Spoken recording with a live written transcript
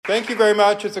Thank you very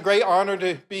much. It's a great honor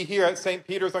to be here at St.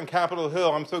 Peter's on Capitol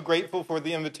Hill. I'm so grateful for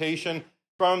the invitation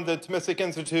from the Thomistic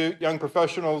Institute, Young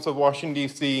Professionals of Washington,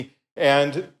 D.C.,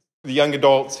 and the young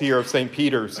adults here of St.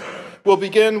 Peter's. We'll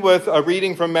begin with a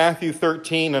reading from Matthew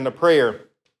 13 and a prayer.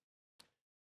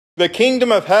 The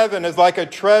kingdom of heaven is like a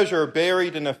treasure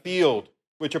buried in a field,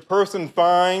 which a person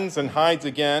finds and hides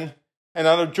again, and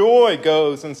out of joy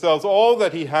goes and sells all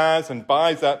that he has and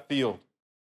buys that field.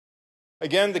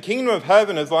 Again, the kingdom of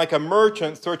heaven is like a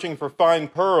merchant searching for fine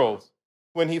pearls.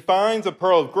 When he finds a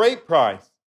pearl of great price,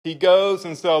 he goes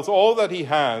and sells all that he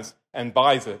has and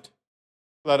buys it.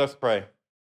 Let us pray.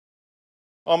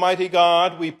 Almighty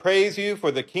God, we praise you for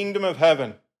the kingdom of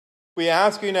heaven. We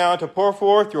ask you now to pour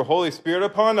forth your Holy Spirit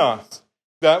upon us,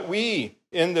 that we,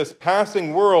 in this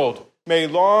passing world, may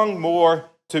long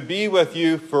more to be with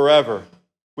you forever.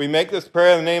 We make this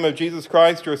prayer in the name of Jesus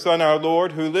Christ, your Son, our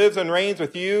Lord, who lives and reigns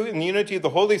with you in the unity of the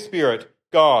Holy Spirit,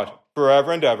 God,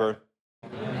 forever and ever.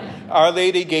 Amen. Our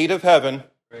Lady, Gate of Heaven,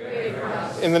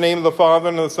 in the name of the Father,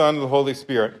 and of the Son, and of the Holy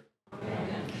Spirit.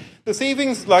 Amen. This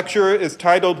evening's lecture is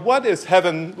titled, What is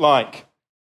Heaven Like?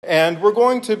 And we're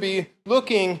going to be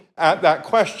looking at that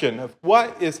question of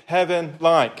what is heaven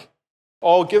like?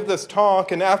 I'll give this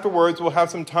talk, and afterwards we'll have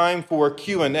some time for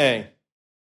Q&A.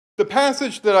 The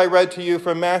passage that I read to you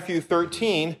from Matthew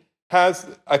 13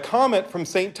 has a comment from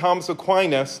St. Thomas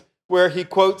Aquinas where he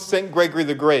quotes St. Gregory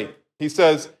the Great. He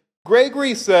says,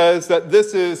 Gregory says that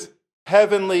this is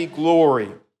heavenly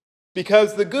glory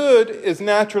because the good is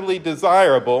naturally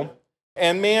desirable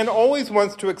and man always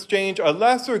wants to exchange a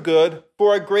lesser good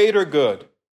for a greater good.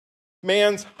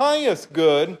 Man's highest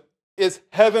good is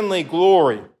heavenly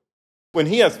glory. When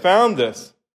he has found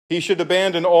this, he should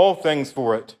abandon all things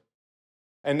for it.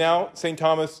 And now St.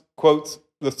 Thomas quotes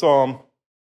the psalm,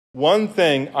 One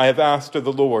thing I have asked of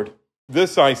the Lord,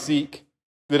 this I seek,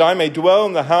 that I may dwell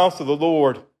in the house of the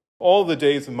Lord all the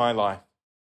days of my life.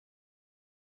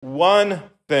 One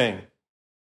thing.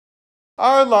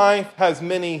 Our life has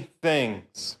many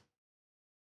things,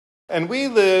 and we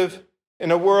live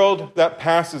in a world that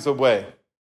passes away.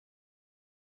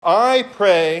 I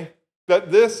pray that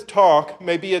this talk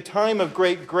may be a time of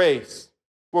great grace,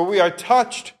 where we are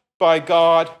touched by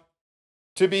God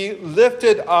to be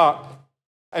lifted up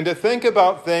and to think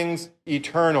about things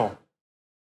eternal,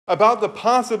 about the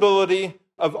possibility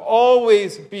of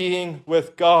always being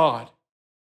with God,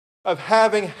 of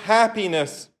having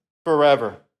happiness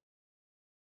forever.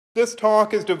 This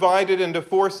talk is divided into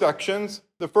 4 sections.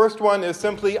 The first one is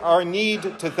simply our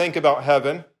need to think about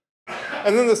heaven.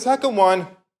 And then the second one,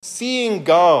 seeing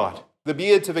God, the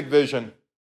beatific vision.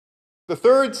 The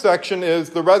third section is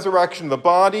the resurrection of the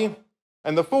body.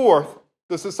 And the fourth,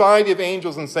 the society of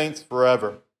angels and saints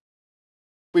forever.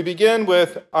 We begin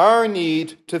with our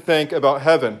need to think about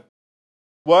heaven.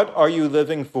 What are you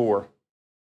living for?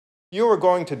 You are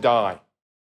going to die.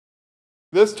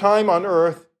 This time on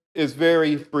earth is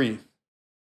very brief.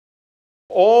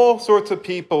 All sorts of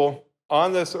people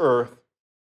on this earth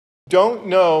don't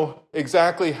know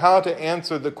exactly how to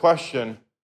answer the question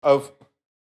of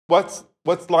what's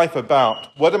life about?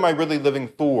 What am I really living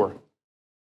for?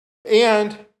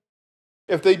 And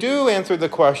if they do answer the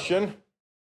question,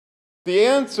 the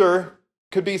answer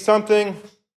could be something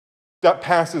that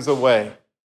passes away.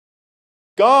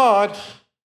 God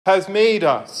has made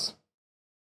us.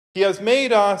 He has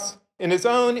made us in his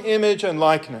own image and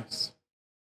likeness.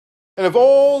 And of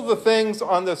all the things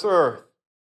on this earth,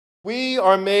 we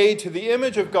are made to the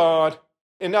image of God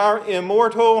in our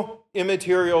immortal,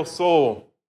 immaterial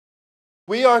soul.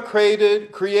 We are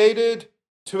created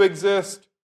to exist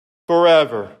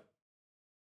forever.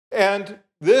 And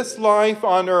this life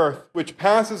on earth, which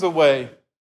passes away,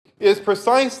 is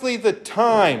precisely the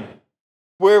time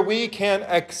where we can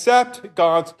accept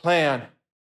God's plan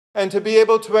and to be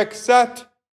able to accept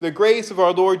the grace of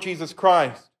our Lord Jesus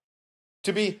Christ,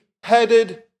 to be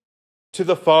headed to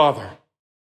the Father.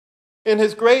 In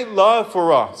his great love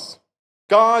for us,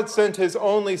 God sent his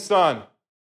only Son,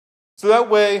 so that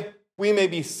way we may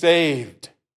be saved.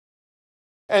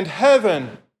 And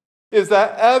heaven is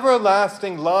that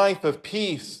everlasting life of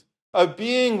peace, of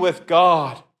being with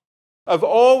God, of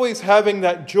always having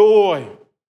that joy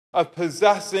of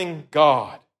possessing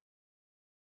God.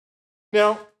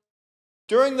 Now,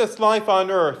 during this life on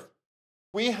earth,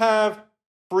 we have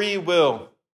free will,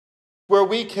 where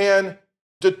we can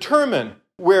determine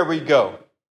where we go.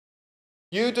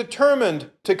 You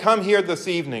determined to come here this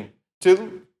evening,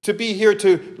 to be here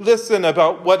to listen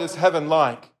about what is heaven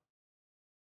like.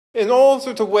 In all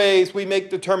sorts of ways, we make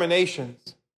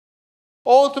determinations.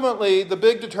 Ultimately, the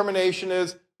big determination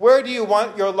is, where do you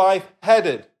want your life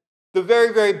headed? the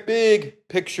very, very big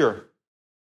picture.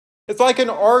 It's like an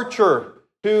archer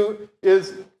who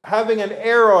is having an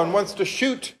arrow and wants to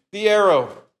shoot the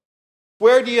arrow.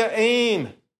 Where do you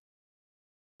aim?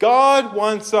 God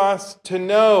wants us to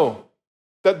know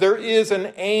that there is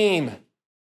an aim,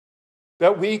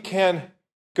 that we can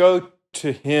go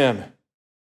to Him.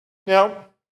 Now,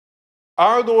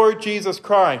 our Lord Jesus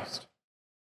Christ,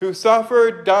 who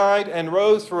suffered, died, and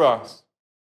rose for us,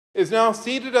 is now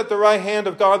seated at the right hand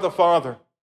of God the Father.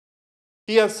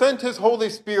 He has sent His Holy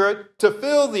Spirit to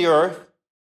fill the earth,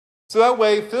 so that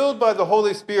way, filled by the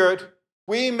Holy Spirit,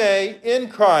 we may, in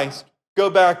Christ, go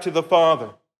back to the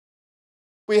Father.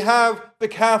 We have the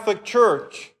Catholic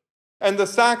Church and the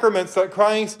sacraments that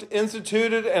Christ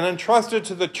instituted and entrusted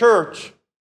to the church,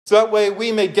 so that way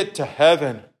we may get to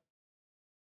heaven.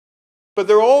 But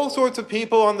there are all sorts of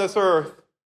people on this earth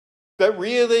that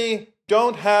really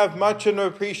don't have much of an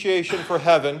appreciation for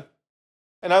heaven.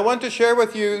 And I want to share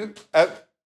with you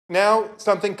now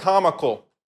something comical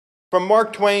from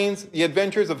Mark Twain's The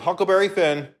Adventures of Huckleberry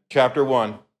Finn, Chapter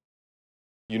 1.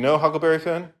 You know Huckleberry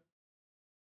Finn?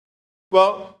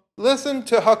 Well, listen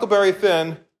to Huckleberry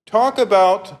Finn talk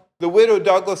about the widow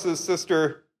Douglas's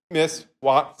sister, Miss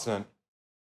Watson,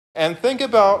 and think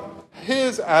about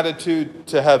his attitude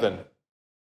to heaven.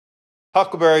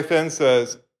 Huckleberry Finn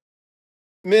says,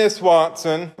 Miss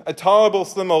Watson, a tolerable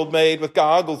slim old maid with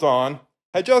goggles on,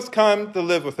 had just come to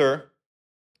live with her,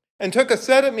 and took a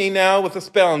set at me now with a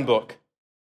spelling book.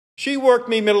 She worked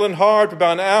me middling hard for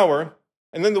about an hour,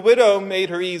 and then the widow made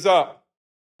her ease up.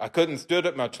 I couldn't stood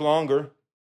it much longer.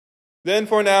 Then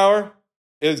for an hour,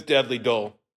 it was deadly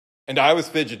dull, and I was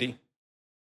fidgety.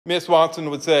 Miss Watson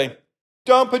would say,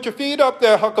 Don't put your feet up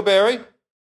there, Huckleberry,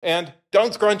 and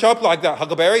don't scrunch up like that,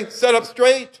 Huckleberry. Sit up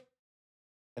straight.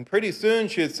 And pretty soon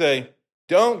she'd say,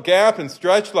 Don't gap and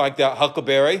stretch like that,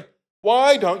 Huckleberry.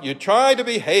 Why don't you try to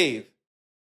behave?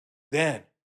 Then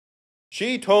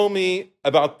she told me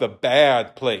about the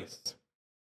bad place.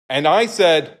 And I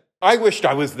said, I wished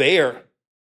I was there.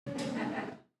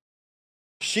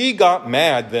 She got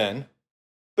mad then,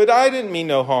 but I didn't mean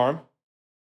no harm.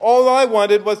 All I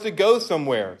wanted was to go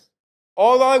somewheres.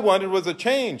 All I wanted was a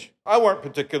change. I weren't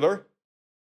particular.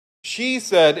 She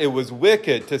said it was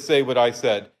wicked to say what I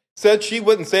said. Said she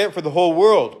wouldn't say it for the whole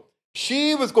world.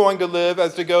 She was going to live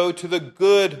as to go to the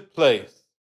good place.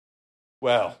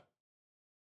 Well,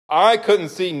 I couldn't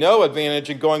see no advantage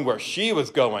in going where she was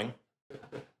going.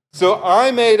 So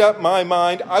I made up my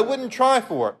mind I wouldn't try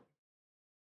for it.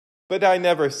 But I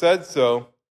never said so,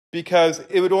 because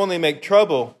it would only make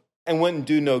trouble and wouldn't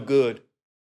do no good.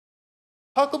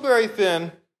 Huckleberry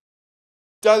Finn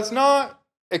does not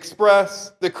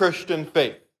express the Christian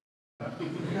faith.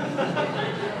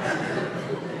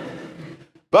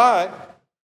 But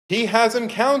he has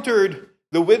encountered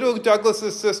the widow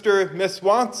Douglas's sister, Miss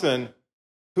Watson,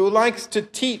 who likes to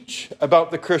teach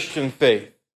about the Christian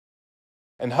faith.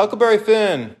 And Huckleberry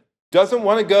Finn doesn't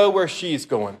want to go where she's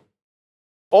going.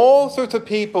 All sorts of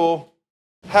people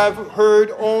have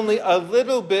heard only a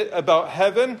little bit about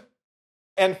heaven,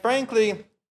 and frankly,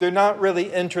 they're not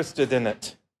really interested in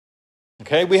it.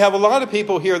 Okay, we have a lot of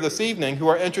people here this evening who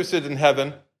are interested in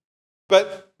heaven,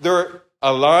 but there are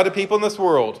a lot of people in this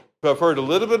world who have heard a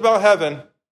little bit about heaven.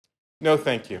 No,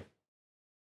 thank you.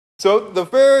 So the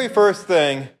very first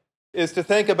thing is to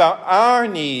think about our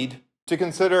need to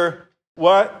consider,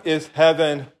 what is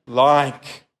heaven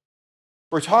like?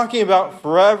 We're talking about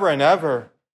forever and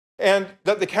ever, and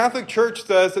that the Catholic Church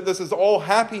says that this is all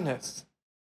happiness.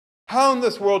 How in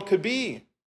this world could be?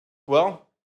 Well,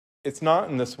 it's not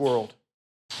in this world.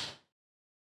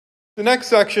 The next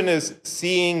section is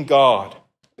seeing God,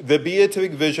 the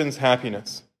beatific vision's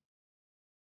happiness.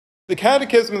 The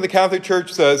Catechism of the Catholic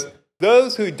Church says,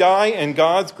 those who die in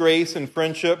God's grace and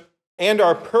friendship and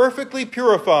are perfectly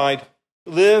purified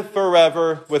live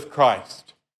forever with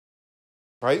Christ.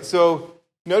 Right? So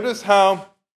notice how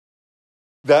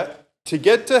that to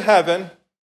get to heaven,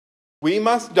 we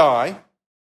must die.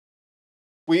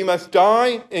 We must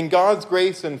die in God's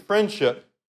grace and friendship,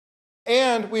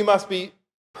 and we must be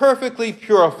perfectly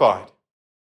purified.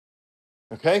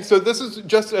 Okay, so this is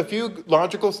just a few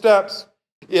logical steps.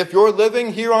 If you're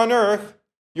living here on earth,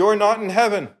 you're not in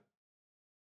heaven.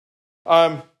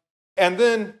 And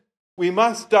then we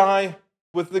must die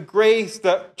with the grace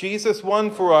that Jesus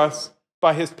won for us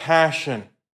by his passion.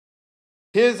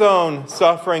 His own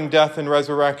suffering, death, and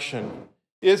resurrection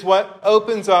is what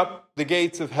opens up the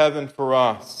gates of heaven for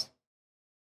us.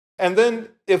 And then,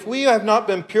 if we have not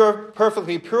been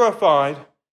perfectly purified,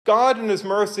 God in his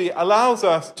mercy allows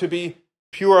us to be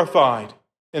purified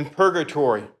in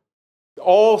purgatory.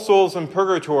 All souls in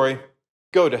purgatory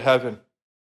go to heaven.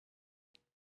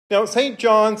 Now, St.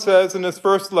 John says in his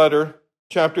first letter,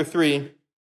 chapter 3,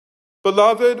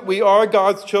 "Beloved, we are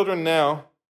God's children now.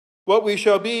 What we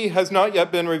shall be has not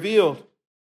yet been revealed.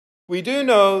 We do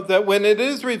know that when it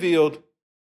is revealed,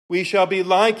 we shall be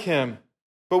like him,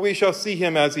 for we shall see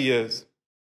him as he is.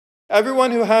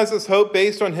 Everyone who has this hope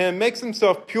based on him makes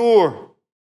himself pure,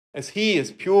 as he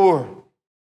is pure."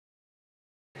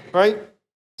 Right?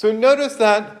 So notice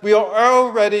that we are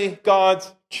already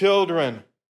God's children.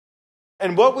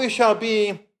 And what we shall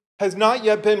be has not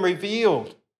yet been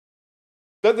revealed.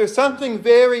 That there's something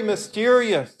very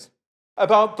mysterious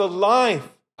about the life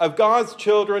of God's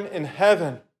children in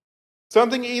heaven.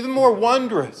 Something even more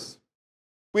wondrous.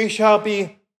 We shall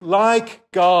be like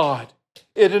God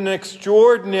in an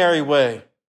extraordinary way.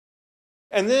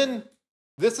 And then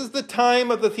this is the time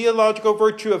of the theological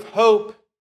virtue of hope.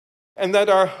 And that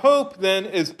our hope then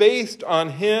is based on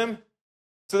him,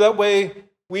 so that way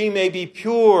we may be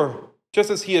pure, just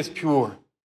as he is pure.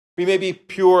 We may be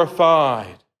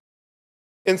purified.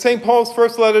 In St. Paul's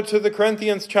first letter to the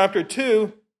Corinthians, chapter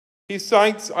 2, he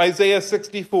cites Isaiah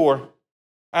 64.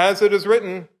 "As it is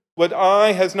written, what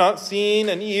eye has not seen,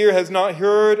 and ear has not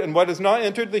heard, and what has not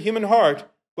entered the human heart,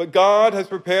 what God has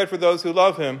prepared for those who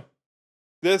love him,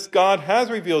 this God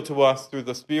has revealed to us through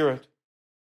the Spirit."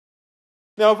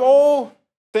 Now, of all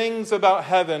things about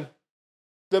heaven,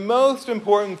 the most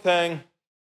important thing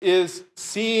is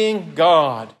seeing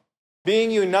God,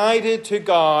 being united to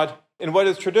God in what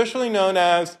is traditionally known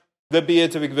as the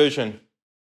beatific vision.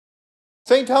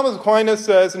 St. Thomas Aquinas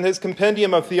says in his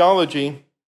Compendium of Theology,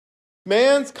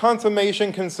 "Man's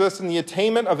consummation consists in the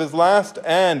attainment of his last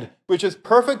end, which is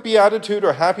perfect beatitude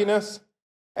or happiness,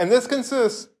 and this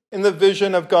consists in the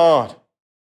vision of God.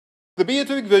 The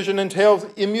beatific vision entails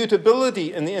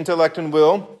immutability in the intellect and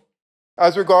will.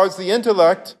 As regards the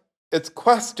intellect, its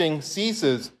questing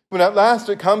ceases when at last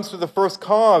it comes to the first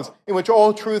cause in which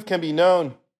all truth can be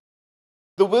known.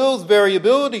 The will's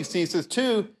variability ceases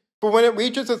too, for when it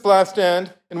reaches its last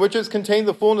end, in which is contained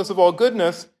the fullness of all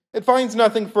goodness, it finds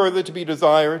nothing further to be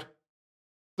desired.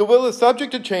 The will is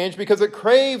subject to change because it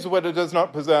craves what it does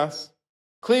not possess.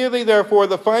 Clearly, therefore,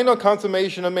 the final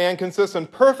consummation of man consists in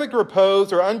perfect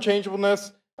repose or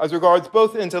unchangeableness as regards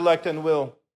both intellect and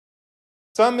will."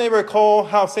 Some may recall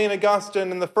how St.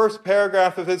 Augustine, in the first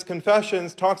paragraph of his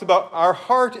Confessions, talks about our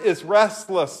heart is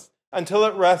restless until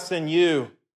it rests in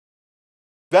you.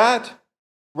 That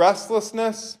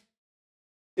restlessness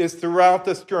is throughout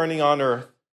this journey on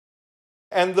earth.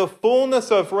 And the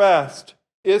fullness of rest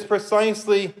is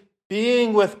precisely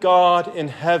being with God in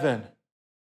heaven.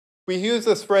 We use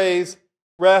this phrase,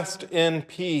 rest in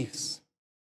peace.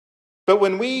 But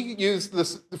when we use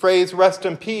this phrase, rest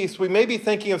in peace, we may be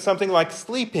thinking of something like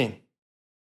sleeping.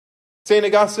 St.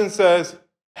 Augustine says,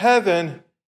 heaven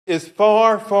is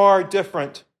far, far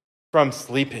different from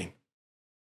sleeping.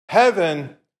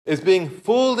 Heaven is being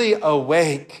fully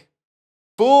awake,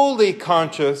 fully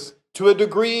conscious to a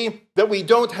degree that we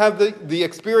don't have the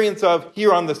experience of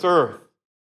here on this earth.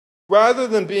 Rather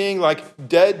than being like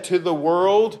dead to the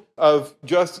world of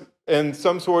just in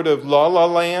some sort of la-la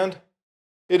land,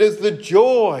 it is the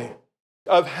joy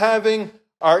of having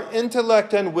our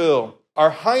intellect and will, our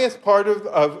highest part of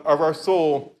our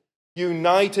soul,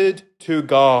 united to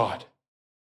God.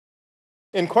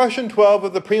 In question 12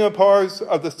 of the prima pars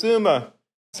of the Summa,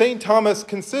 St. Thomas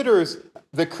considers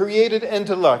the created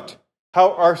intellect,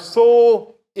 how our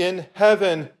soul in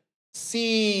heaven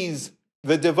sees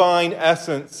the divine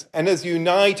essence and is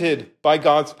united by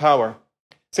God's power.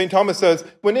 St. Thomas says,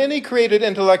 when any created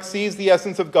intellect sees the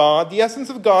essence of God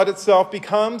itself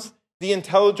becomes the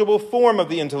intelligible form of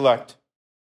the intellect.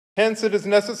 Hence, it is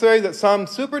necessary that some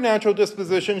supernatural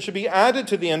disposition should be added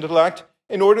to the intellect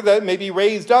in order that it may be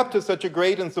raised up to such a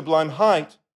great and sublime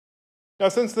height. Now,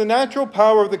 since the natural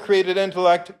power of the created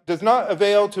intellect does not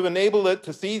avail to enable it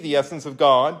to see the essence of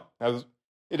God,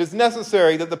 it is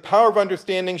necessary that the power of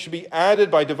understanding should be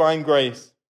added by divine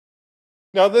grace.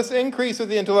 Now, this increase of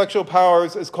the intellectual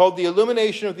powers is called the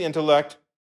illumination of the intellect,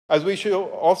 as we should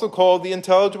also call the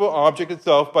intelligible object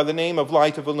itself by the name of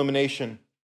light of illumination.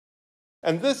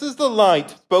 And this is the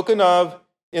light spoken of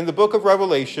in the book of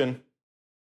Revelation.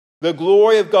 The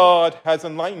glory of God has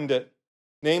enlightened it,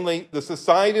 namely the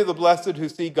society of the blessed who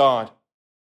see God.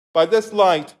 By this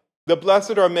light, the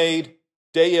blessed are made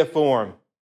deiform,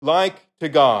 like to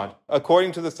God,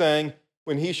 according to the saying,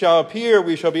 when he shall appear,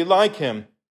 we shall be like him,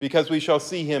 because we shall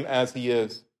see him as he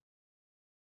is.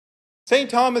 St.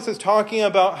 Thomas is talking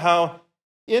about how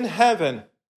in heaven,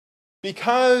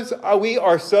 because we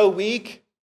are so weak,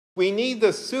 we need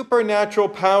the supernatural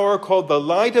power called the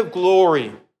light of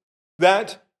glory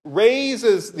that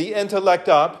raises the intellect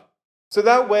up so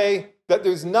that way that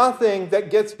there's nothing that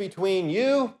gets between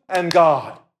you and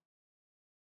God.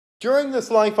 During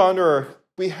this life on earth,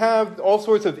 we have all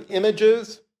sorts of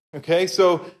images, okay?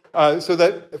 So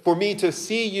that for me to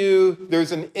see you,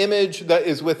 there's an image that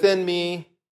is within me.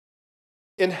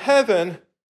 In heaven,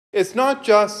 it's not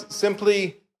just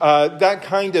simply that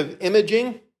kind of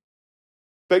imaging,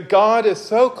 but God is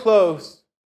so close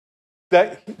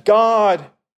that God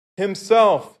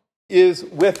himself is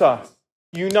with us,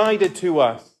 united to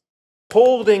us,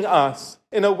 holding us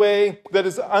in a way that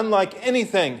is unlike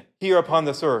anything here upon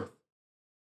this earth.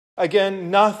 Again,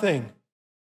 nothing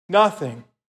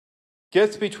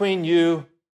gets between you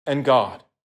and God.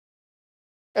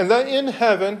 And that in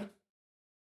heaven,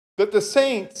 that the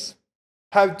saints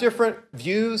have different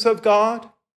views of God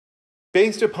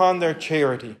based upon their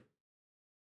charity.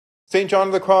 St. John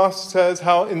of the Cross says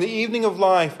how in the evening of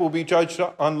life will be judged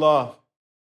on love.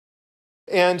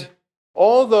 And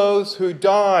all those who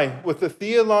die with the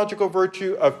theological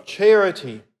virtue of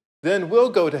charity then will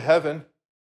go to heaven.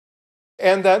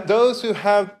 And that those who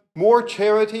have more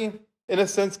charity, in a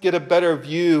sense, get a better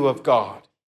view of God.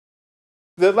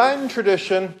 The Latin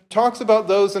tradition talks about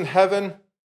those in heaven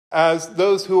as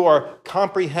those who are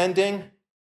comprehending,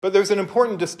 but there's an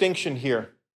important distinction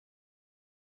here.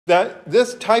 That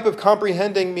this type of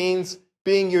comprehending means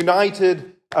being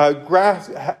united,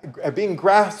 being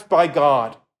grasped by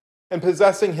God and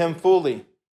possessing him fully,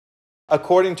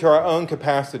 according to our own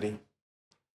capacity.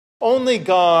 Only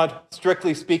God,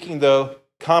 strictly speaking though,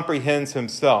 comprehends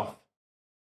himself.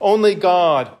 Only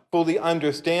God fully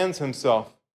understands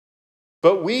himself.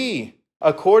 But we,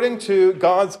 according to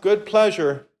God's good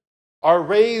pleasure, are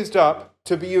raised up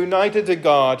to be united to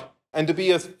God and to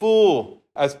be as full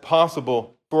as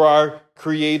possible for our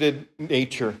created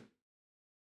nature.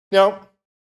 Now,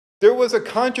 there was a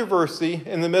controversy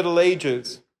in the Middle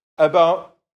Ages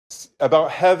about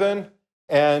heaven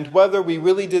and whether we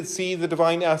really did see the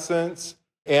divine essence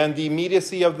and the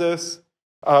immediacy of this.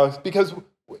 Because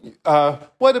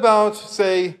what about,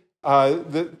 say,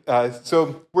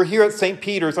 so we're here at St.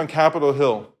 Peter's on Capitol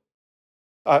Hill.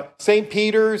 St.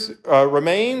 Peter's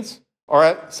remains are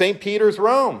at St. Peter's,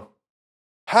 Rome.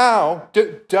 How?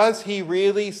 Does he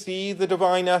really see the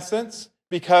divine essence?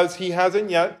 Because he hasn't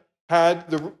yet had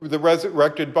the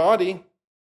resurrected body.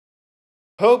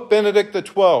 Pope Benedict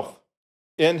XII,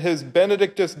 in his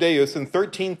Benedictus Deus in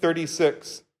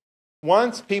 1336,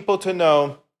 wants people to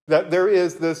know that there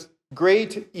is this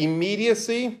great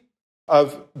immediacy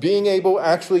of being able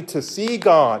actually to see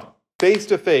God face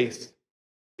to face,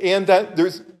 and that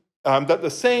that the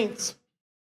saints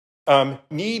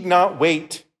need not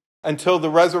wait until the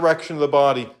resurrection of the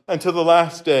body, until the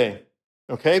last day,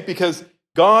 okay? Because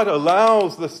God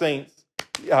allows the saints,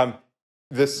 God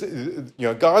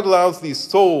allows these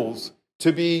souls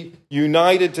to be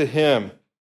united to him.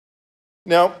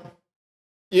 Now,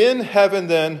 in heaven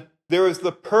then, there is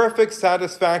the perfect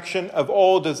satisfaction of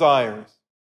all desires.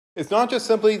 It's not just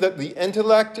simply that the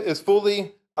intellect is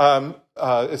fully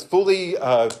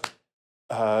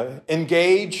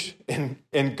engaged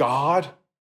in God.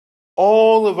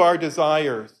 All of our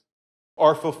desires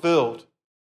are fulfilled,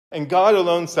 and God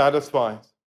alone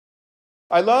satisfies.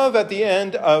 I love at the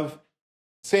end of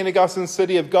St. Augustine's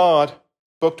City of God,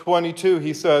 Book 22,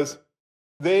 he says,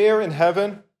 "There in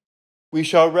heaven we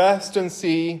shall rest and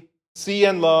see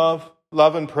and love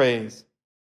and praise.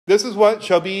 This is what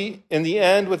shall be in the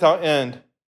end without end.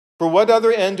 For what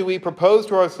other end do we propose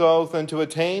to ourselves than to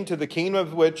attain to the kingdom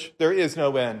of which there is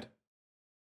no end?"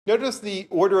 Notice the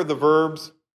order of the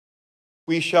verbs.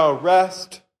 We shall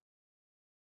rest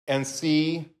and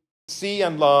see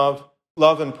and love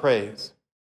and praise.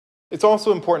 It's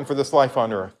also important for this life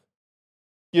on earth.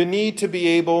 You need to be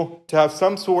able to have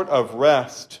some sort of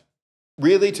rest,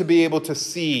 really to be able to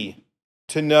see,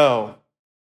 to know.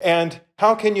 And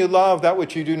how can you love that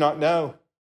which you do not know?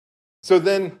 So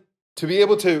then, to be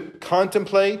able to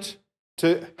contemplate,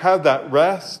 to have that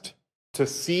rest, to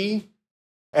see,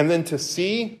 and then to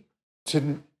see,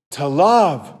 to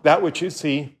love that which you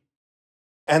see,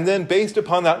 and then based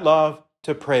upon that love,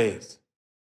 to praise.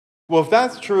 Well, if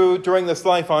that's true during this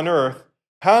life on earth,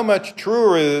 how much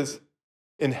truer is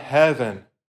in heaven,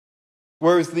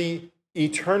 whereas the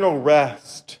eternal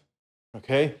rest,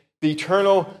 okay, the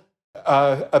eternal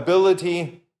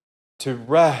ability to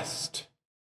rest,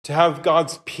 to have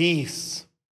God's peace,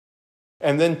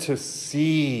 and then to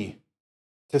see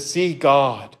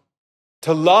God,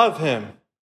 to love him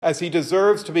as he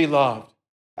deserves to be loved,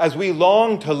 as we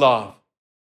long to love,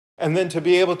 and then to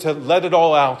be able to let it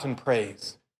all out in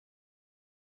praise.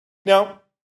 Now,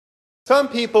 Some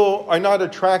people are not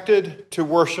attracted to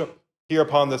worship here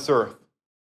upon this earth,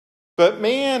 but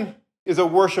man is a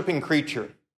worshiping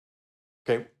creature.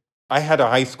 Okay, I had a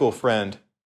high school friend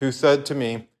who said to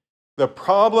me, the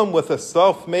problem with a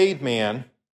self-made man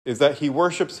is that he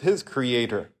worships his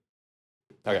creator.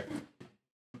 Okay,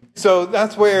 so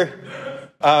that's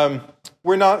where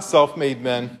we're not self-made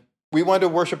men. We want to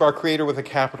worship our creator with a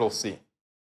capital C.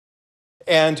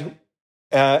 And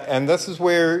this is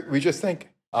where we just think,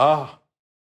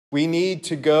 we need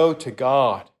to go to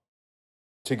God,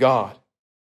 to God.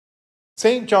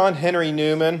 St. John Henry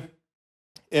Newman,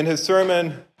 in his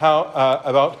sermon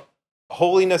about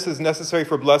holiness is necessary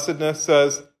for blessedness,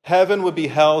 says, heaven would be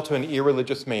hell to an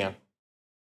irreligious man.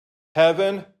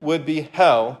 Heaven would be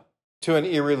hell to an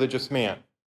irreligious man.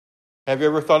 Have you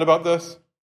ever thought about this?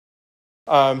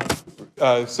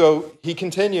 So he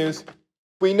continues,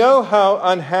 we know how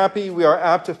unhappy we are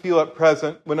apt to feel at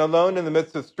present when alone in the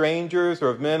midst of strangers or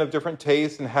of men of different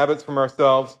tastes and habits from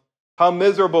ourselves. How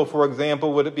miserable, for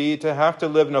example, would it be to have to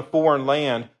live in a foreign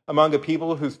land among a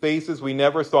people whose faces we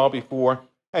never saw before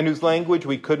and whose language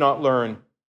we could not learn.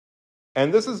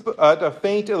 And this is a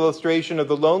faint illustration of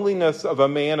the loneliness of a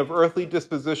man of earthly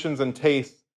dispositions and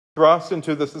tastes thrust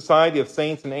into the society of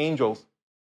saints and angels.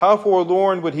 How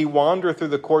forlorn would he wander through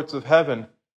the courts of heaven?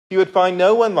 He would find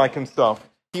no one like himself.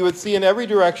 He would see in every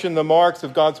direction the marks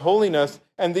of God's holiness,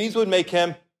 and these would make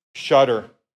him shudder.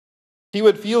 He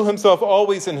would feel himself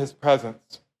always in his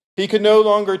presence. He could no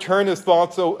longer turn his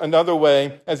thoughts another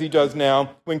way, as he does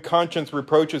now, when conscience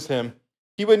reproaches him.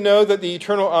 He would know that the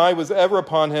eternal eye was ever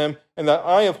upon him, and that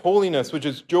eye of holiness, which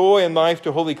is joy and life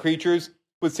to holy creatures,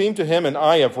 would seem to him an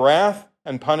eye of wrath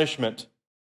and punishment.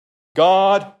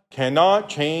 God cannot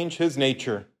change his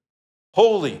nature.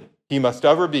 Holy he must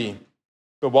ever be.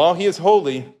 But while he is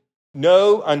holy,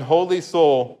 no unholy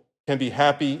soul can be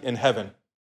happy in heaven.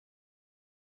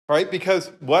 Right?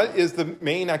 Because what is the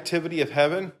main activity of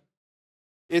heaven?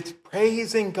 It's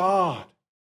praising God.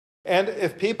 And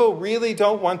if people really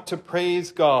don't want to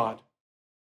praise God,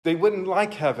 they wouldn't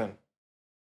like heaven.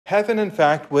 Heaven, in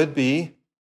fact, would be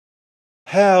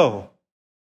hell.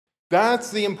 That's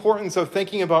the importance of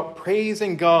thinking about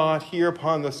praising God here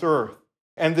upon this earth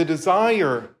and the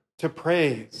desire to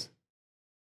praise.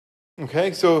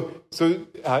 Okay,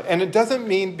 and it doesn't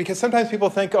mean, because sometimes people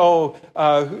think,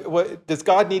 does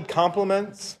God need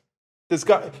compliments?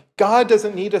 God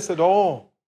doesn't need us at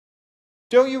all.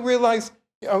 Don't you realize,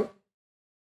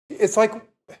 it's like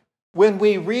when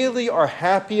we really are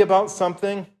happy about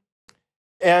something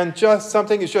and just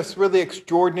something is just really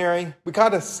extraordinary, we got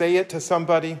to say it to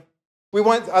somebody. We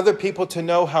want other people to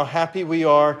know how happy we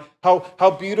are,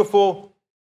 how beautiful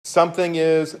something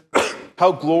is,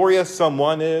 how glorious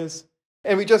someone is.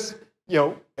 And we just,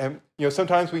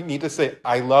 sometimes we need to say,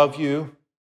 I love you,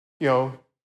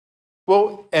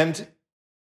 Well, and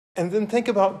then think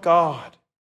about God.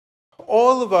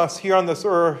 All of us here on this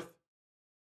earth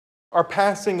are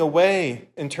passing away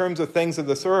in terms of things of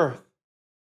this earth.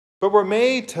 But we're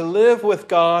made to live with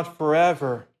God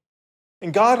forever.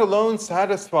 And God alone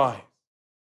satisfies.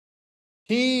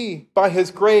 He, by his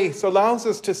grace, allows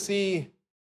us to see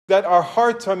that our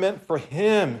hearts are meant for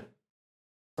him.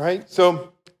 Right?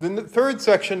 So the third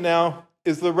section now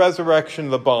is the resurrection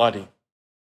of the body.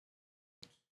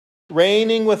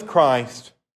 Reigning with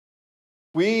Christ.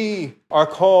 We are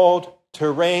called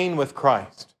to reign with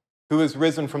Christ, who is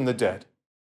risen from the dead.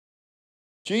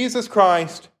 Jesus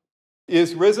Christ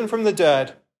is risen from the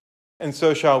dead, and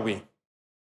so shall we.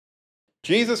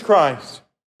 Jesus Christ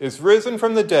is risen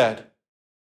from the dead,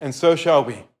 and so shall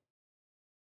we.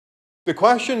 The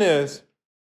question is,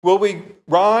 will we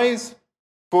rise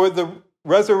for the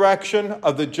resurrection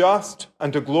of the just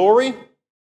unto glory,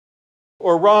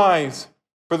 or rise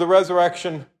for the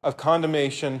resurrection of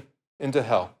condemnation into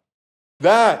hell?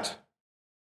 That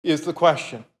is the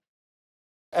question.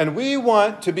 And we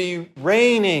want to be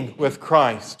reigning with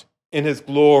Christ in his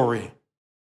glory.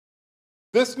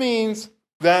 This means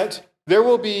that there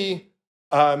will be,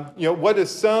 what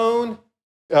is sown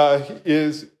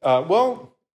is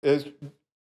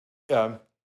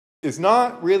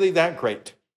not really that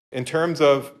great in terms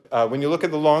of when you look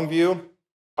at the long view,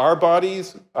 our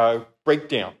bodies break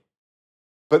down.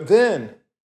 But then,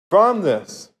 from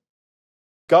this,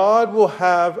 God will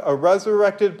have a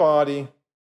resurrected body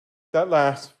that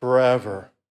lasts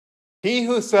forever. He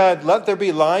who said, "Let there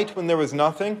be light" when there was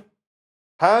nothing,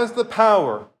 has the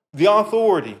power, the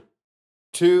authority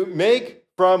to make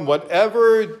from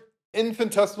whatever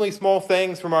infinitesimally small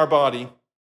things from our body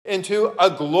into a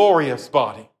glorious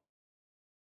body.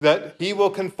 That he will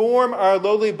conform our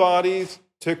lowly bodies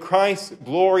to Christ's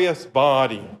glorious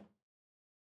body.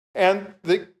 And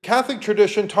the Catholic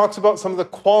tradition talks about some of the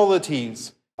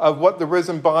qualities of what the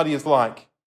risen body is like.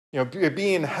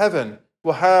 Being in heaven,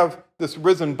 we'll have this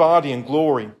risen body in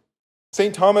glory.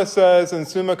 St. Thomas says in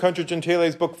Summa Contra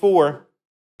Gentiles, Book 4,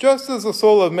 just as the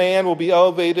soul of man will be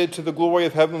elevated to the glory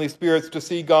of heavenly spirits to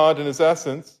see God in his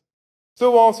essence,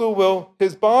 so also will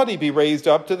his body be raised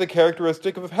up to the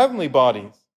characteristic of heavenly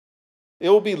bodies. It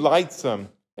will be lightsome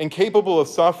and capable of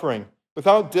suffering,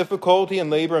 without difficulty and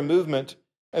labor and movement,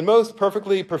 and most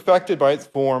perfectly perfected by its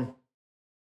form.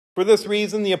 For this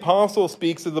reason, the apostle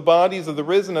speaks of the bodies of the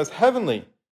risen as heavenly,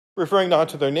 referring not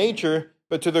to their nature,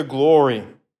 but to their glory.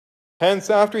 Hence,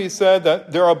 after he said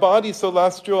that there are bodies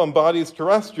celestial and bodies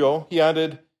terrestrial, he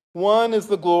added, one is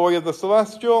the glory of the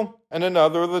celestial, and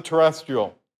another of the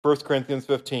terrestrial. 1 Corinthians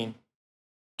 15.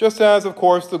 Just as, of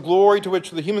course, the glory to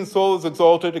which the human soul is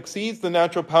exalted exceeds the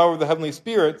natural power of the heavenly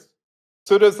spirits,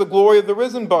 so does the glory of the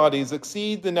risen bodies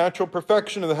exceed the natural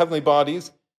perfection of the heavenly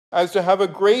bodies, as to have a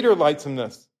greater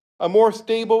lightsomeness, a more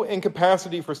stable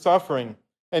incapacity for suffering,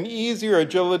 an easier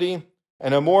agility,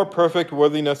 and a more perfect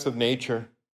worthiness of nature.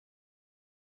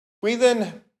 We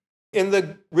then, in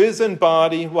the risen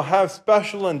body, will have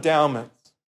special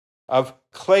endowments of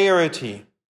clarity,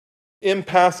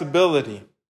 impassibility,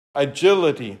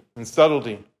 agility, and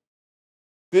subtlety.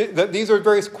 These are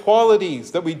various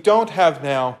qualities that we don't have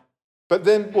now, but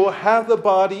then we'll have the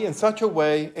body in such a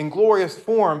way, in glorious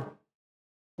form,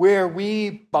 where we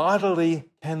bodily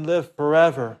can live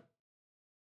forever.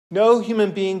 No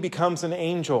human being becomes an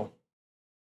angel.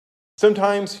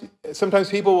 Sometimes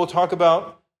people will talk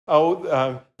about,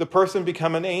 the person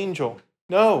become an angel.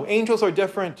 No, angels are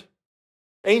different.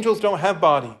 Angels don't have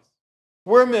bodies.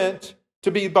 We're meant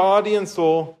to be body and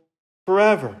soul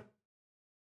forever.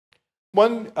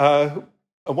 One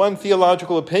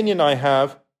theological opinion I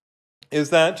have is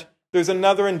that there's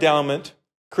another endowment,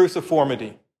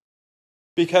 cruciformity.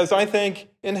 Because I think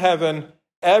in heaven,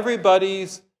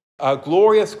 everybody's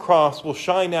glorious cross will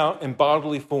shine out in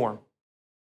bodily form.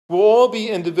 We'll all be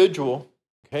individual.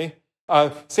 Okay?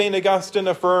 St. Augustine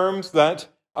affirms that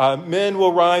men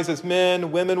will rise as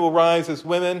men, women will rise as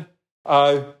women.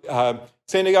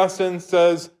 St. Augustine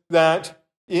says that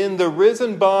in the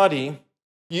risen body,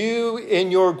 you,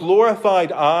 in your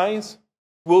glorified eyes,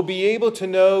 will be able to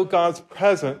know God's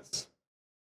presence.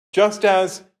 Just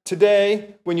as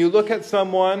today, when you look at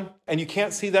someone and you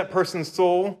can't see that person's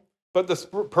soul, but the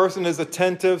person is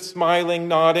attentive, smiling,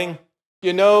 nodding,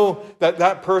 you know that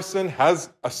that person has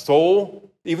a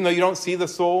soul, even though you don't see the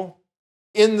soul.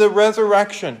 In the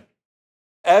resurrection,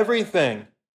 everything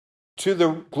to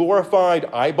the glorified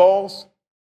eyeballs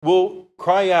will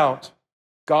cry out,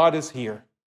 God is here.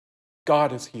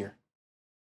 God is here.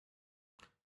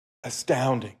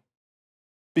 Astounding.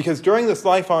 Because during this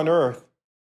life on earth,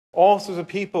 all sorts of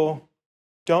people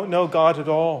don't know God at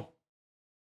all.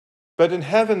 But in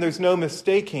heaven, there's no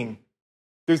mistaking.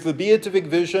 There's the beatific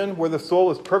vision where the soul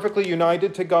is perfectly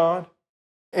united to God.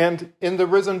 And in the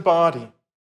risen body,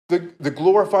 the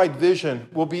glorified vision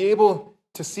will be able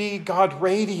to see God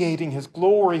radiating his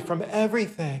glory from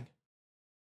everything.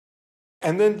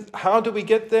 And then how do we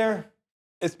get there?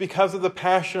 It's because of the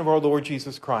passion of our Lord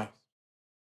Jesus Christ.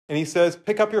 And he says,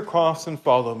 pick up your cross and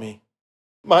follow me.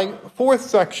 My fourth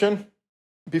section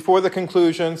before the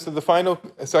conclusion, so the final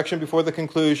section before the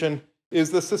conclusion,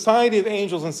 is the society of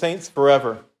angels and saints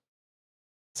forever.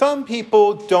 Some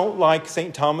people don't like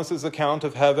St. Thomas's account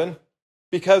of heaven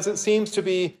because it seems to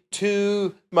be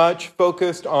too much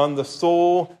focused on the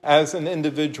soul as an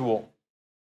individual.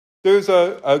 There's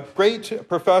a great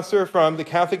professor from the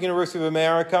Catholic University of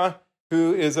America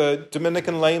who is a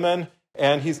Dominican layman,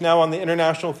 and he's now on the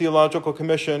International Theological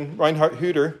Commission, Reinhard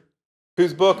Hutter,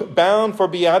 whose book, Bound for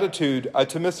Beatitude, A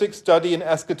Thomistic Study in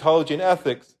Eschatology and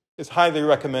Ethics, is highly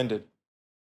recommended.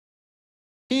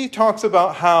 He talks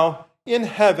about how in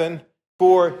heaven,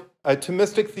 for a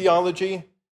Thomistic theology,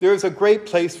 there's a great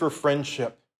place for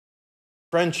friendship.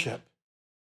 Friendship.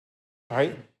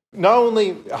 Right? Not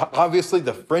only, obviously,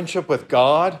 the friendship with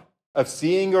God, of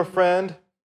seeing your friend,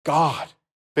 God,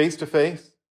 face to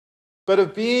face, but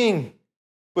of being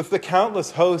with the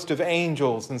countless host of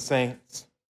angels and saints.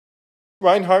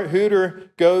 Reinhard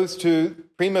Hutter goes to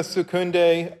Prima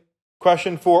Secundae,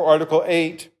 question 4, article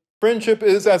 8. Friendship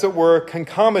is, as it were,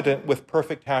 concomitant with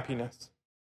perfect happiness.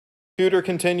 Hutter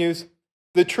continues,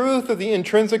 the truth of the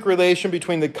intrinsic relation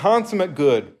between the consummate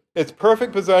good, its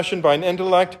perfect possession by an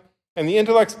intellect, and the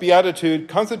intellect's beatitude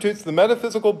constitutes the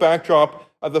metaphysical backdrop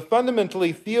of the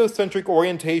fundamentally theocentric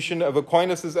orientation of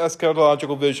Aquinas'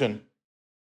 eschatological vision.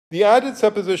 The added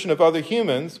supposition of other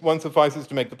humans, one suffices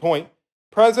to make the point,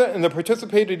 present in the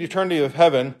participated eternity of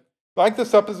heaven, like the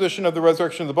supposition of the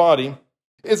resurrection of the body,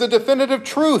 is a definitive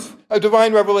truth of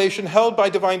divine revelation held by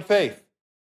divine faith.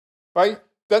 Right?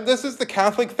 That this is the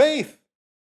Catholic faith,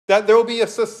 that there will be a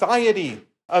society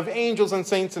of angels and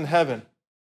saints in heaven.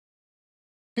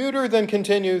 Huter then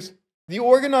continues, the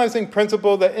organizing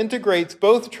principle that integrates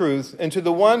both truths into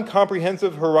the one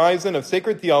comprehensive horizon of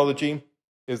sacred theology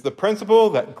is the principle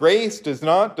that grace does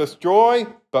not destroy,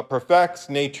 but perfects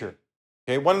nature.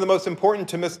 Okay, one of the most important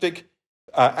Thomistic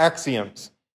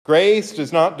axioms. Grace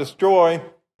does not destroy,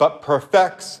 but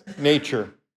perfects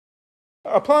nature.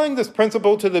 Applying this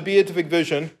principle to the beatific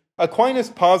vision, Aquinas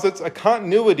posits a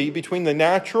continuity between the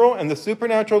natural and the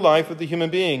supernatural life of the human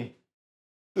being.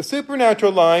 The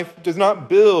supernatural life does not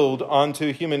build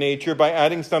onto human nature by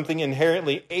adding something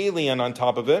inherently alien on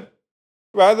top of it.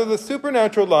 Rather, the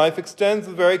supernatural life extends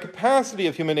the very capacity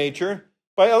of human nature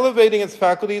by elevating its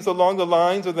faculties along the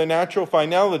lines of the natural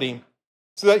finality,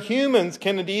 so that humans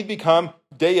can indeed become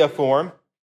deiform,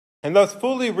 and thus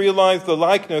fully realize the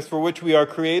likeness for which we are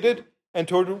created and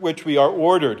toward which we are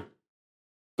ordered.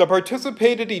 The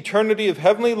participated eternity of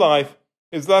heavenly life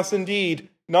is thus indeed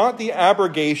not the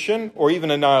abrogation or even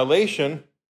annihilation,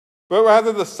 but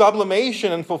rather the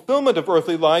sublimation and fulfillment of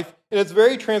earthly life in its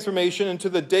very transformation into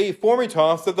the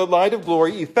deiformitas that the light of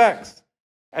glory effects,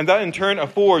 and that in turn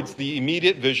affords the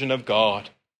immediate vision of God.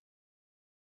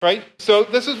 Right? So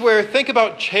this is where, think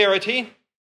about charity.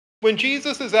 When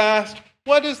Jesus is asked,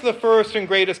 what is the first and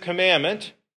greatest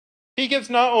commandment? He gives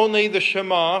not only the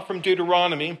Shema from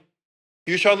Deuteronomy,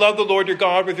 you shall love the Lord your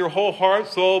God with your whole heart,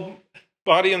 soul,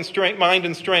 body, and strength, mind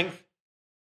and strength.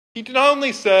 He not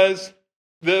only says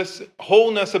this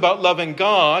wholeness about loving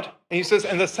God, and he says,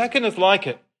 and the second is like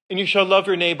it, and you shall love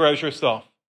your neighbor as yourself.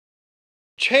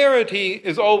 Charity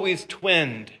is always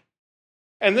twinned.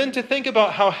 And then to think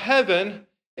about how heaven,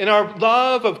 in our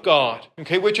love of God,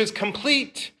 okay, which is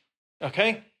complete,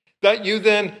 okay, that you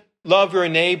then love your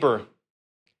neighbor.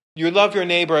 You love your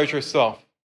neighbor as yourself.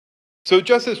 So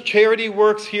just as charity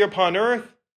works here upon earth,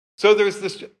 so there's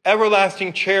this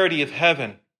everlasting charity of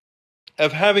heaven,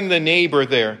 of having the neighbor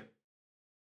there.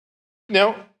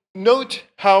 Now, note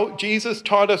how Jesus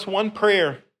taught us one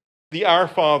prayer, the Our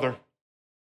Father.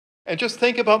 And just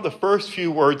think about the first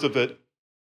few words of it.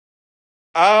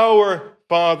 Our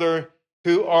Father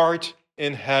who art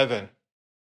in heaven.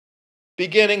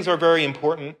 Beginnings are very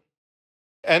important.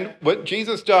 And what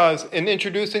Jesus does in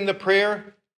introducing the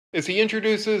prayer is he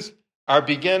introduces our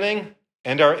beginning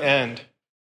and our end.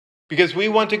 Because we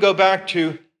want to go back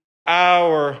to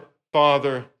our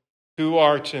Father who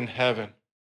art in heaven.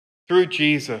 Through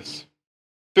Jesus.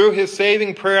 Through his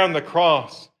saving prayer on the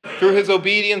cross. Through his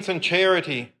obedience and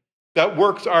charity that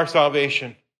works our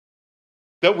salvation.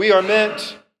 That we are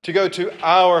meant to go to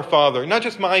our Father. Not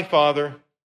just my Father.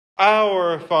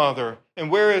 Our Father.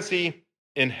 And where is he?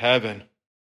 In heaven.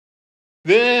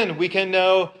 Then we can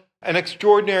know an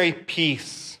extraordinary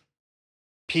peace.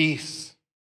 Peace.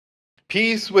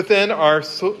 Peace within our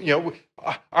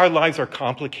lives are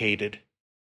complicated.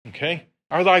 Okay?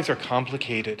 Our lives are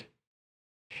complicated.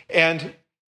 And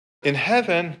in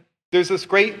heaven, there's this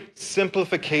great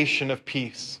simplification of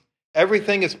peace.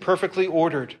 Everything is perfectly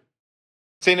ordered.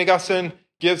 St. Augustine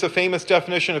gives a famous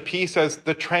definition of peace as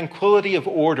the tranquility of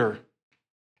order.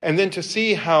 And then to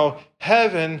see how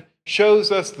heaven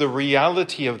shows us the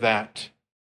reality of that.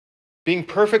 Being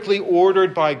perfectly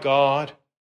ordered by God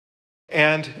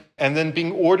and then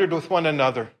being ordered with one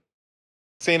another.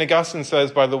 St. Augustine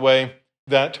says, by the way,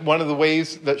 that one of the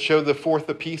ways that show the fourth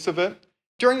the peace of it,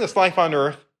 during this life on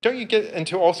earth, don't you get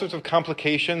into all sorts of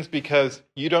complications because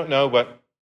you don't know what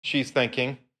she's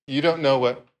thinking, you don't know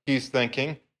what he's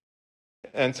thinking,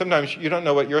 and sometimes you don't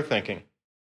know what you're thinking.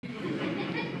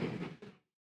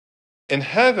 In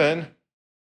heaven,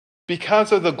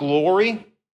 because of the glory,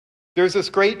 there's this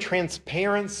great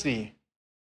transparency.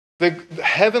 The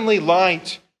heavenly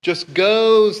light just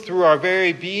goes through our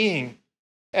very being.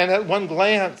 And at one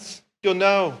glance, you'll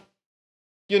know.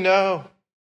 You know.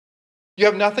 You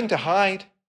have nothing to hide.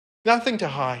 Nothing to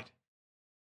hide.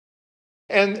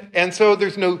 And so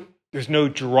there's no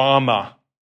drama.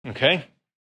 Okay?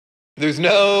 There's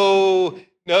no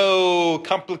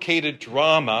complicated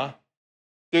drama.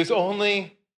 There's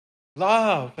only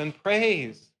love and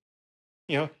praise.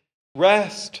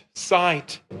 Rest,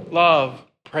 sight, love,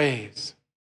 praise.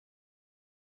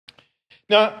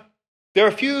 Now, there are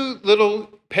a few little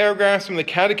paragraphs from the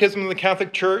Catechism of the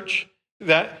Catholic Church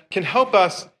that can help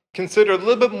us consider a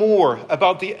little bit more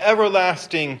about the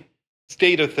everlasting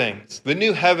state of things, the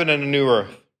new heaven and a new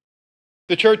earth.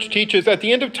 The Church teaches at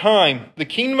the end of time, the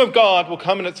kingdom of God will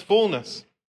come in its fullness.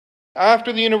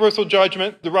 After the universal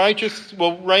judgment, the righteous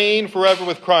will reign forever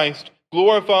with Christ,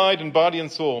 glorified in body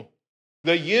and soul.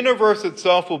 The universe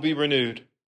itself will be renewed.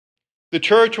 The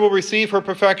church will receive her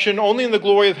perfection only in the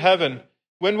glory of heaven,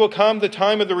 when will come the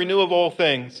time of the renewal of all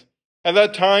things. At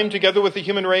that time, together with the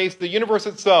human race, the universe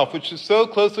itself, which is so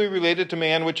closely related to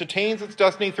man, which attains its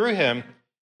destiny through him,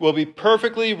 will be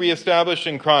perfectly reestablished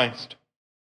in Christ.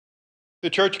 The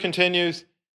church continues,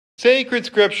 sacred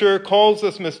scripture calls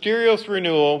this mysterious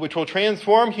renewal, which will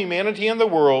transform humanity and the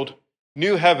world,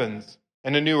 new heavens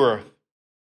and a new earth.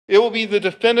 It will be the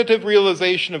definitive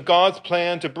realization of God's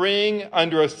plan to bring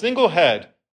under a single head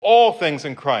all things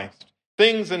in Christ,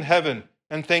 things in heaven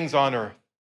and things on earth.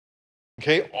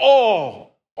 Okay,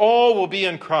 all will be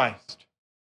in Christ.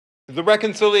 The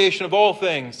reconciliation of all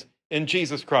things in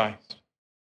Jesus Christ.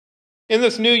 In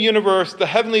this new universe, the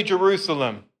heavenly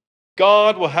Jerusalem,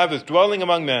 God will have his dwelling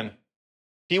among men.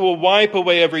 He will wipe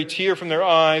away every tear from their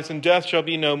eyes, and death shall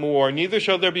be no more. Neither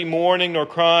shall there be mourning, nor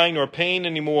crying, nor pain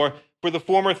any more, for the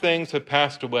former things have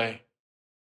passed away.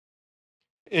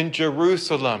 In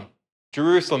Jerusalem,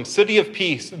 city of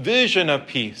peace, vision of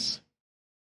peace.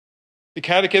 The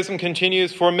Catechism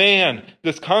continues, for man,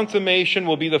 this consummation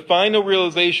will be the final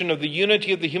realization of the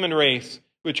unity of the human race,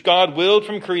 which God willed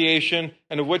from creation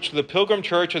and of which the Pilgrim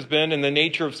Church has been in the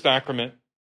nature of sacrament.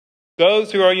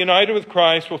 Those who are united with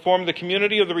Christ will form the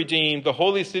community of the redeemed, the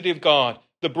holy city of God,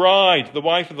 the bride, the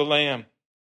wife of the Lamb.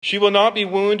 She will not be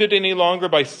wounded any longer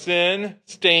by sin,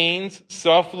 stains,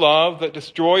 self-love that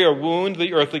destroy or wound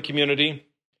the earthly community.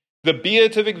 The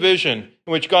beatific vision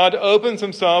in which God opens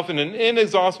himself in an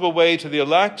inexhaustible way to the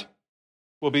elect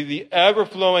will be the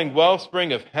ever-flowing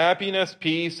wellspring of happiness,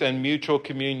 peace, and mutual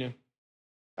communion.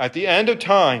 At the end of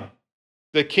time,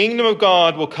 the kingdom of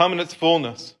God will come in its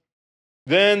fullness.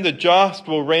 Then the just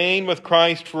will reign with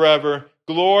Christ forever,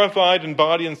 glorified in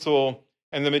body and soul,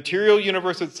 and the material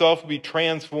universe itself will be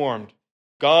transformed.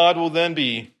 God will then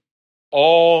be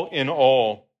all in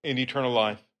eternal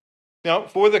life. Now,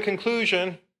 for the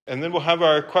conclusion, and then we'll have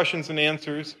our questions and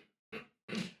answers,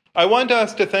 I want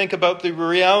us to think about the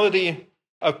reality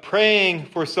of praying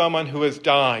for someone who has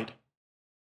died.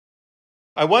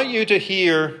 I want you to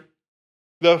hear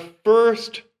the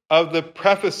first of the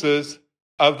prefaces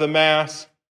of the Mass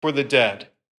for the dead.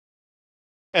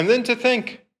 And then to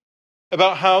think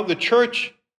about how the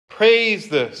church prays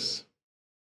this,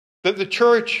 that the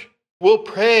church will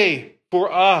pray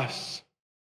for us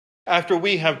after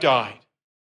we have died.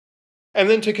 And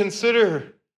then to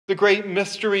consider the great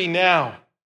mystery now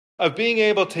of being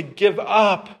able to give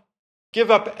up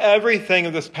everything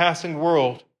of this passing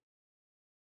world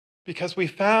because we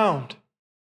found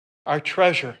our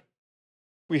treasure.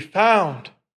 We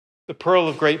found the pearl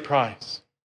of great price.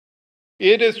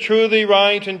 It is truly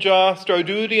right and just, our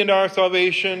duty and our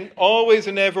salvation, always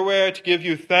and everywhere to give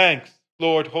you thanks,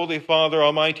 Lord, Holy Father,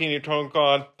 Almighty and eternal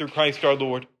God, through Christ our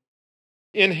Lord.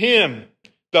 In him,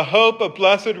 the hope of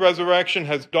blessed resurrection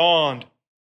has dawned,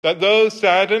 that those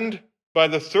saddened by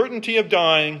the certainty of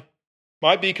dying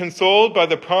might be consoled by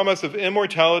the promise of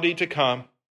immortality to come.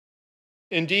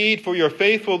 Indeed, for your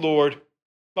faithful Lord,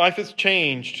 life is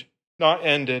changed, not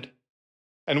ended.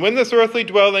 And when this earthly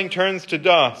dwelling turns to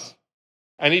dust,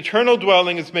 an eternal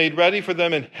dwelling is made ready for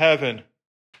them in heaven.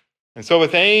 And so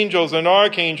with angels and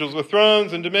archangels, with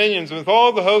thrones and dominions, and with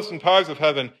all the hosts and powers of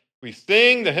heaven, we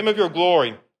sing the hymn of your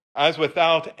glory, as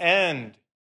without end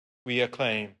we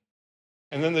acclaim.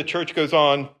 And then the church goes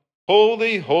on,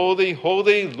 holy, holy,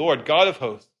 holy, Lord God of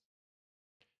hosts.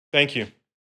 Thank you.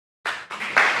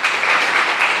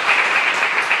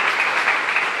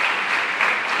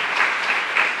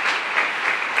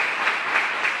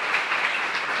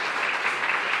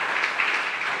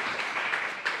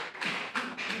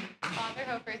 Father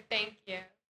Hofer, thank you.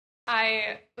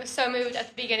 I was so moved at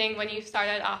the beginning when you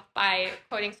started off by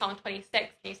quoting Psalm 26, and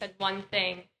you said one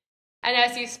thing. And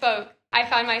as you spoke, I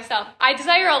found myself, I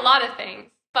desire a lot of things,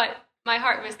 but my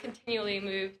heart was continually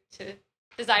moved to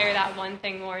desire that one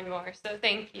thing more and more. So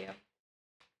thank you.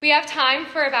 We have time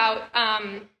for about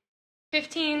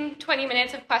 15, 20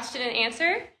 minutes of question and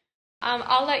answer.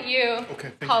 I'll let you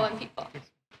call on people.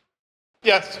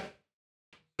 Yes.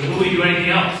 Will we do anything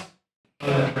else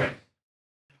other than praise?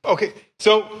 Okay,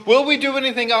 so will we do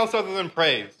anything else other than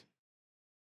praise?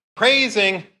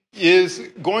 Praising is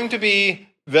going to be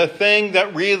the thing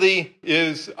that really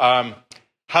is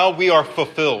how we are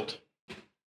fulfilled.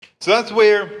 So that's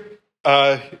where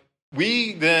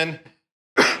we then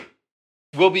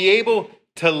will be able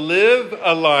to live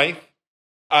a life,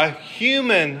 a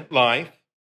human life,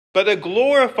 but a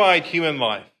glorified human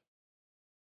life.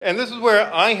 And this is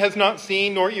where eye has not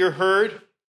seen nor ear heard.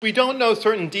 We don't know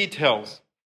certain details.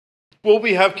 Will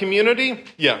we have community?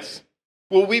 Yes.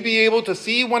 Will we be able to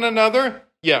see one another?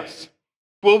 Yes.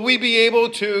 Will we be able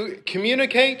to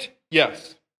communicate?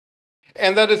 Yes.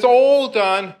 And that is all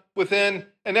done within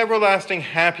an everlasting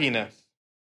happiness.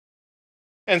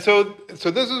 And so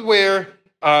this is where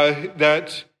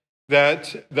that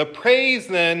the praise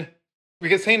then,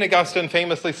 because St. Augustine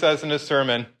famously says in his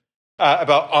sermon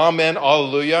about Amen,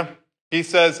 Alleluia, he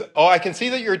says, oh, I can see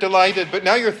that you're delighted, but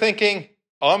now you're thinking,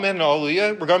 Amen,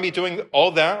 Alleluia, we're going to be doing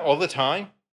all that all the time?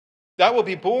 That will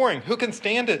be boring. Who can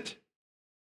stand it?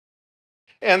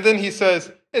 And then he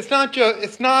says, it's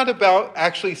not about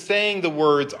actually saying the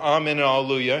words Amen and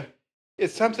Alleluia.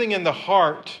 It's something in the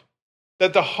heart,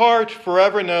 that the heart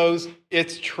forever knows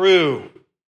it's true.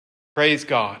 Praise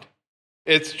God.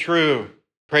 It's true.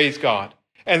 Praise God.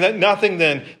 And that nothing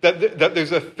then, that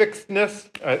there's a fixedness,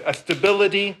 a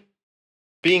stability,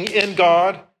 being in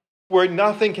God, where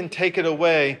nothing can take it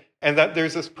away, and that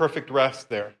there's this perfect rest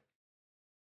there.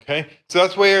 Okay? So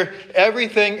that's where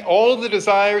everything, all the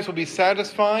desires will be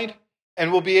satisfied,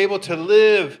 and we'll be able to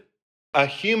live a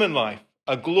human life,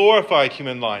 a glorified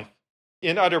human life,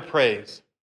 in utter praise.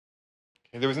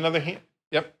 Okay, there was another hand.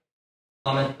 Yep.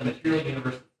 Comment: the material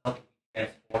universe itself will be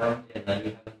transformed in the new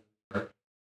heavens and earth.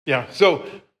 Yeah. So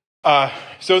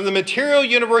the material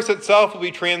universe itself will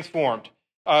be transformed.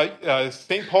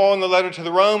 St. Paul in the letter to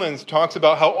the Romans talks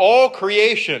about how all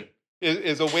creation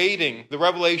is awaiting the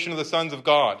revelation of the sons of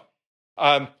God.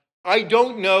 I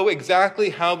don't know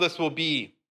exactly how this will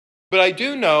be, but I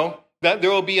do know that there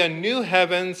will be a new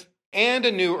heavens and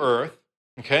a new earth.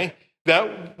 Okay,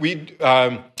 that we.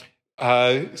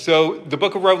 So the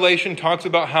book of Revelation talks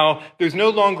about how there's no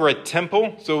longer a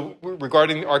temple. So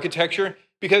regarding the architecture,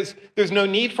 because there's no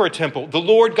need for a temple. The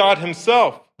Lord God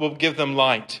himself will give them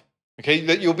light. Okay,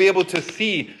 that you'll be able to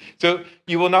see. So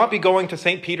you will not be going to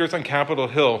St. Peter's on Capitol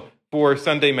Hill for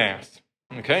Sunday Mass.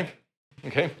 Okay?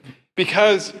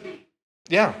 Because,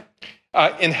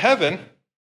 in heaven,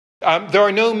 there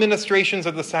are no ministrations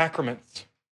of the sacraments.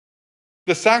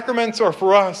 The sacraments are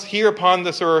for us here upon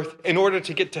this earth in order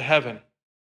to get to heaven.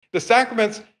 The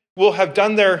sacraments will have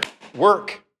done their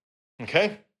work.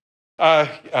 Okay?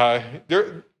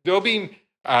 There'll be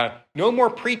no more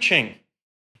preaching.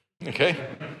 Okay?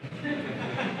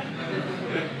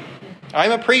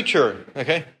 I'm a preacher.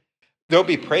 Okay? There'll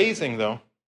be praising, though.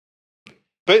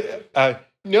 But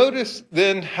notice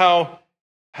then how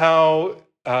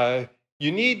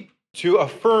you need to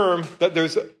affirm that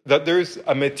there's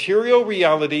a material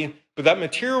reality, but that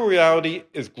material reality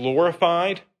is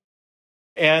glorified,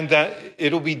 and that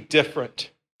it'll be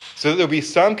different. So there'll be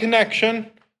some connection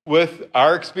with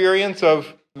our experience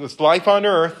of this life on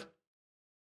earth,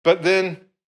 but then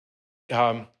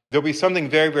there'll be something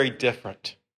very, very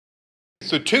different.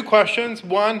 So 2 questions.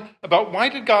 One, about why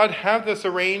did God have this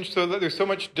arranged so that there's so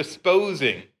much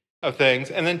disposing of things?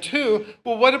 And then 2,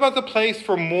 well, what about the place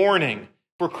for mourning,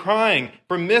 for crying,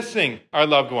 for missing our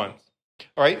loved ones?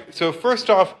 All right, so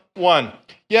first off, 1,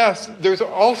 yes, there's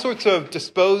all sorts of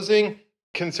disposing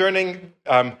concerning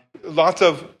lots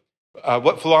of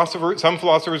what some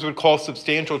philosophers would call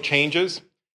substantial changes.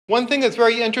 One thing that's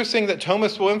very interesting that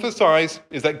Thomas will emphasize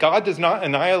is that God does not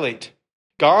annihilate.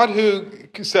 God, who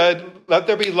said, let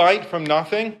there be light from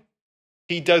nothing,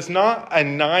 he does not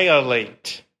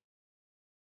annihilate.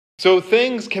 So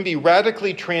things can be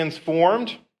radically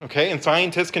transformed, okay? And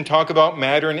scientists can talk about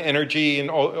matter and energy and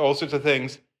all sorts of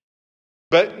things.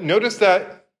 But notice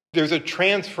that there's a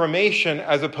transformation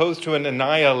as opposed to an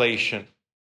annihilation.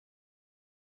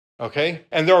 Okay?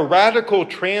 And there are radical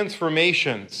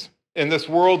transformations in this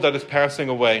world that is passing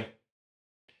away.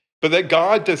 But that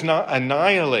God does not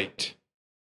annihilate.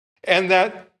 And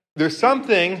that there's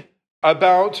something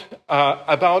about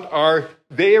our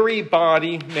very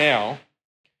body now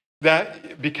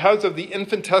that because of the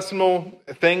infinitesimal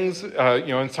things,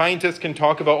 and scientists can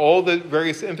talk about all the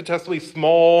various infinitesimally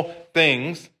small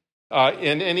things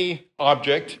in any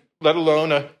object, let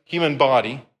alone a human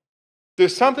body.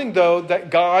 There's something, though, that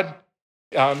God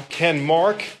can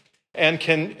mark and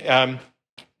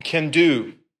can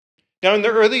do. Now, in the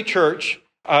early church,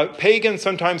 pagans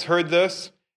sometimes heard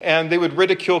this, and they would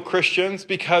ridicule Christians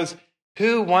because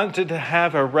who wanted to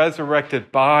have a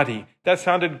resurrected body? That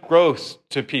sounded gross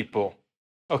to people.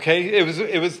 Okay,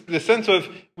 it was the sense of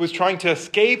was trying to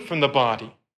escape from the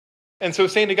body. And so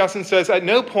St. Augustine says, at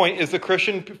no point is the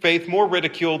Christian faith more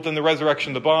ridiculed than the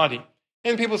resurrection of the body.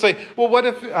 And people say, well, what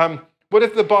if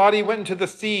the body went into the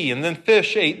sea and then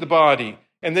fish ate the body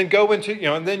and then go into,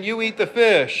 and then you eat the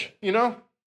fish,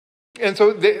 And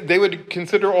so they would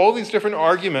consider all these different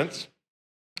arguments.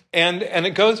 And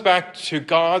it goes back to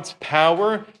God's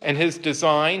power and his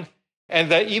design And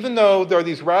that even though there are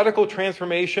these radical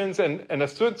transformations and a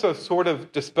sense of sort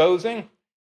of disposing,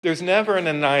 there's never an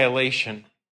annihilation.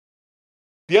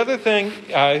 The other thing,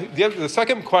 the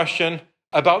second question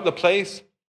about the place,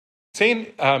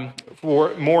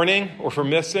 for mourning or for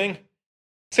missing,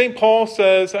 St. Paul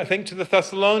says, I think, to the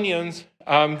Thessalonians,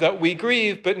 that we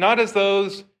grieve, but not as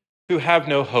those who have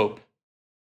no hope.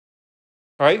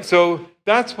 All right, so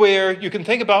that's where you can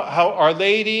think about how Our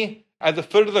Lady at the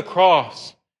foot of the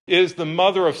cross is the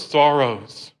mother of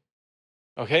sorrows.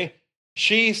 Okay?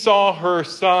 She saw her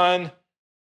son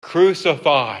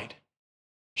crucified.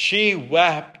 She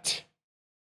wept.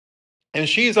 And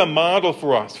she's a model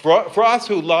for us. For us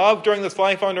who love during this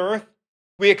life on earth,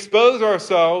 we expose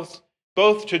ourselves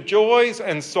both to joys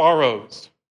and sorrows.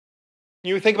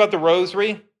 You think about the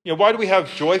rosary. Why do we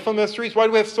have joyful mysteries? Why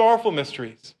do we have sorrowful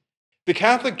mysteries? The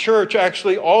Catholic Church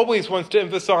actually always wants to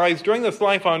emphasize during this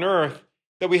life on earth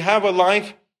that we have a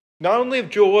life not only of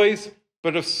joys,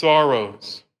 but of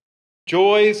sorrows.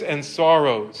 Joys and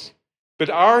sorrows.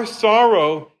 But our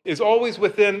sorrow is always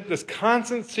within this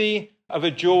constancy of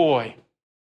a joy.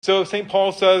 So St.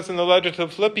 Paul says in the letter to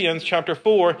Philippians chapter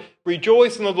 4,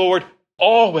 rejoice in the Lord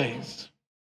always.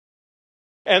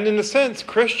 And in a sense,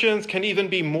 Christians can even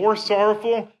be more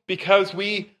sorrowful because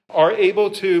we are able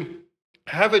to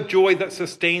have a joy that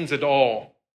sustains it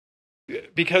all.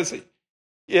 Because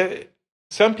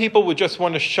some people would just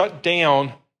want to shut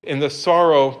down in the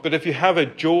sorrow, but if you have a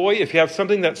joy, if you have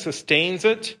something that sustains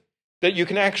it, that you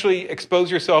can actually expose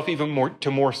yourself even more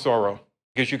to more sorrow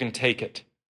because you can take it.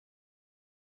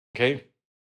 Okay?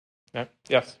 Yeah.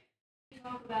 Yes? You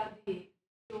talk about the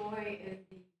joy and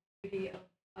the beauty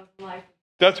of life.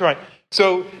 That's right.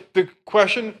 So the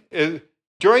question is,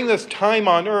 during this time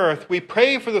on earth, we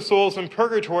pray for the souls in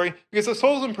purgatory because the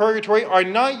souls in purgatory are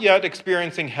not yet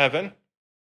experiencing heaven.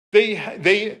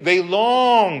 They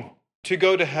long to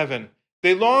go to heaven.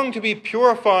 They long to be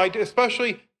purified,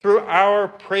 especially through our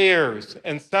prayers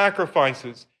and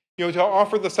sacrifices. To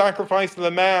offer the sacrifice of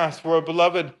the Mass for a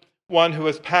beloved one who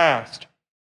has passed.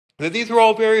 That these are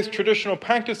all various traditional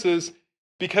practices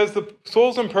because the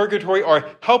souls in purgatory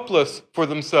are helpless for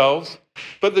themselves,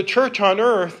 but the church on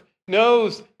earth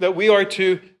knows that we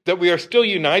are still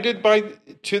united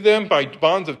to them by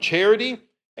bonds of charity,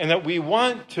 and that we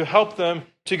want to help them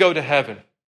to go to heaven.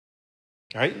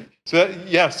 All right? So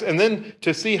yes, and then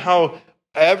to see how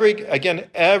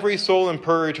every soul in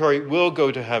purgatory will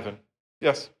go to heaven.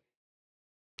 Yes.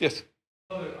 Yes.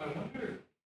 Father, I wonder.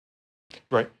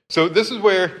 Right. So this is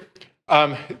where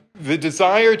the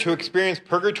desire to experience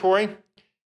purgatory,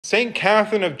 St.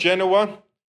 Catherine of Genoa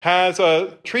has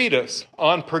a treatise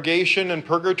on purgation and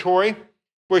purgatory,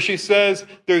 where she says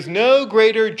there's no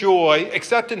greater joy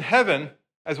except in heaven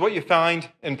as what you find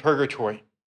in purgatory.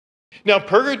 Now,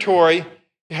 purgatory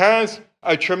has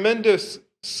a tremendous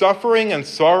suffering and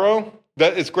sorrow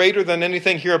that is greater than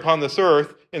anything here upon this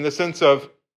earth in the sense of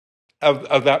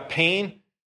that pain,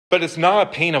 but it's not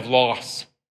a pain of loss.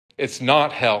 It's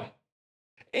not hell.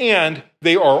 And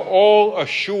they are all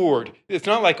assured. It's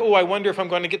not like, I wonder if I'm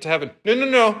going to get to heaven.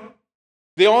 No.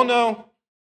 They all know.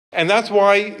 And that's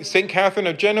why St. Catherine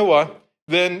of Genoa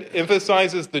then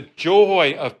emphasizes the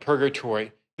joy of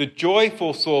purgatory, the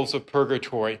joyful souls of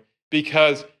purgatory,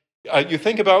 because you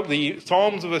think about the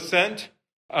Psalms of Ascent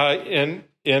in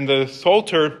the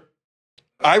Psalter,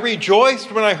 I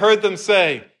rejoiced when I heard them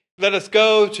say, let us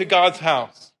go to God's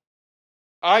house.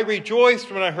 I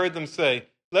rejoiced when I heard them say,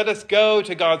 let us go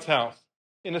to God's house.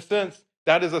 In a sense,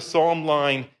 that is a psalm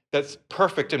line that's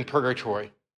perfect in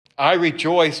purgatory. I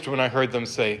rejoiced when I heard them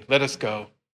say, let us go.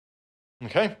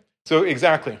 Okay? So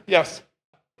exactly. Yes?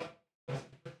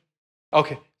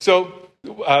 Okay. So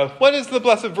what is the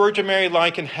Blessed Virgin Mary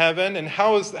like in heaven? And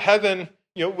how is heaven,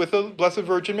 with the Blessed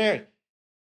Virgin Mary?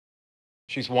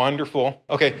 She's wonderful.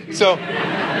 Okay. So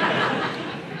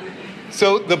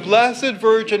the Blessed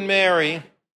Virgin Mary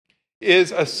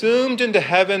is assumed into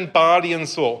heaven, body and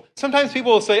soul. Sometimes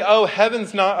people will say,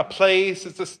 heaven's not a place,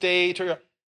 it's a state.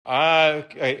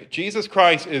 Jesus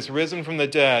Christ is risen from the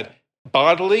dead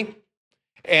bodily,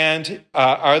 and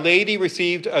Our Lady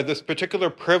received this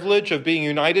particular privilege of being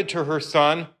united to her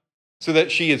Son so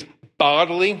that she is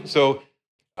bodily. So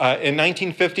in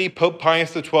 1950, Pope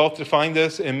Pius XII defined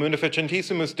this in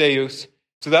Munificentissimus Deus.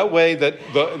 So that way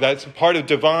that's part of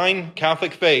divine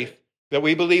Catholic faith, that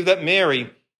we believe that Mary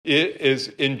is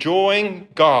enjoying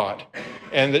God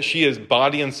and that she is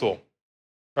body and soul,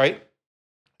 right?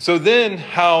 So then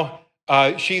how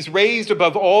she's raised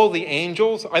above all the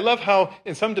angels. I love how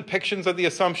in some depictions of the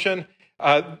Assumption,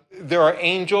 there are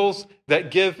angels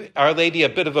that give Our Lady a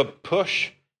bit of a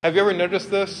push. Have you ever noticed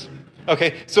this?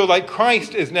 Okay, so like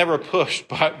Christ is never pushed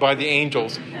by the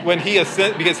angels when he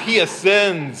ascends, because he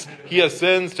ascends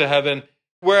to heaven.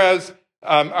 Whereas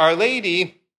Our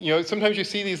Lady, sometimes you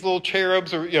see these little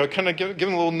cherubs, or kind of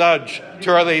giving a little nudge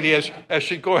to Our Lady as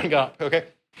she's going up. Okay,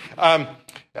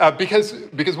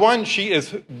 because one, she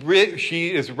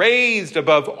is raised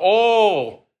above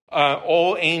all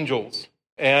angels,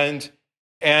 and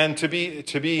to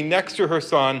be next to her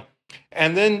Son,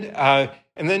 and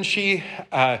then she.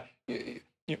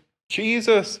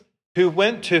 Jesus, who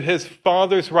went to his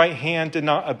Father's right hand, did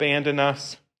not abandon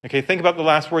us. Okay, think about the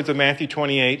last words of Matthew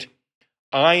 28.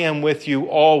 I am with you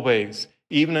always,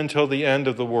 even until the end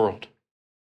of the world.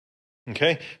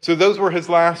 Okay, so those were his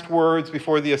last words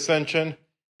before the ascension,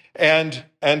 and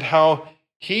how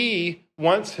he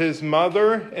wants his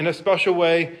mother in a special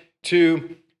way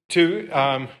to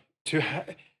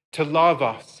love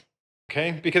us.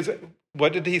 Okay, because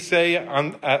what did he say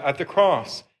at the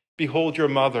cross? Behold your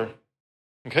mother.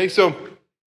 Okay, so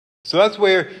that's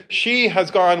where she has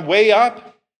gone way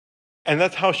up, and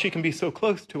that's how she can be so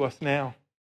close to us now.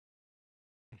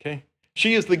 Okay,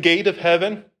 she is the gate of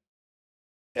heaven,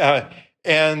 and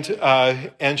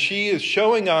she is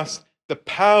showing us the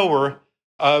power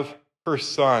of her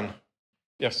Son.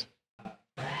 Yes.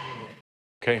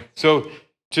 Okay, so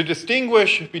to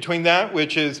distinguish between that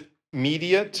which is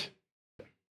mediate,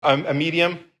 a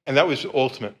medium, and that which is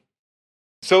ultimate.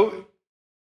 So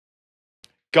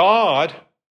God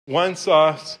wants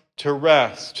us to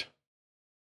rest.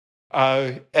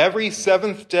 Every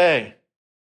seventh day,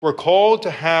 we're called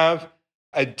to have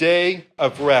a day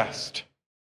of rest.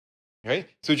 Okay?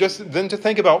 So just then to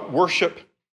think about worship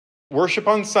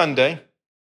on Sunday,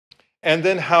 and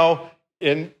then how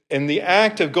in the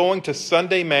act of going to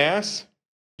Sunday Mass,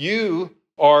 you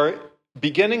are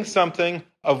beginning something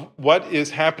of what is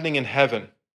happening in heaven.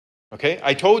 Okay,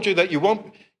 I told you that you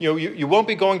won't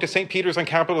be going to St. Peter's on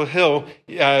Capitol Hill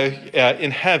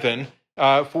in heaven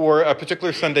for a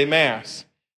particular Sunday Mass,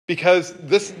 because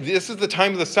this is the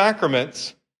time of the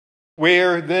sacraments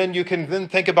where then you can then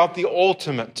think about the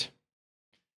ultimate,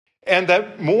 and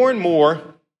that more and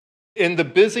more in the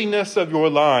busyness of your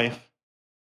life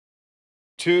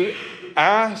to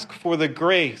ask for the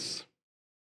grace,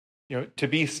 to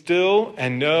be still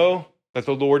and know that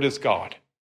the Lord is God.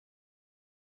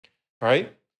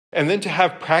 Right? And then to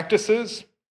have practices,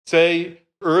 say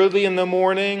early in the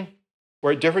morning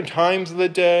or at different times of the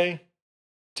day,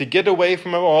 to get away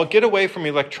from it all, get away from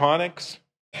electronics,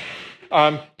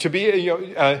 to be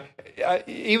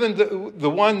even the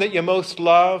one that you most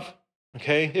love.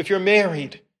 Okay, if you're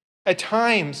married, at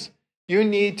times you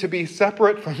need to be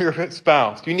separate from your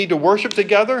spouse. You need to worship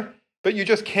together, but you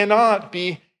just cannot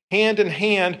be hand in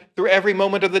hand through every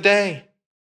moment of the day.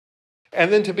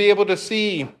 And then to be able to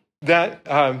see that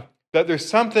there's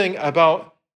something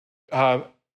about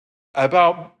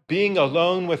being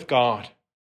alone with God,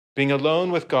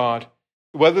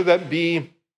 whether that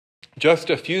be just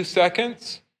a few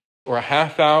seconds or a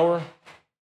half hour,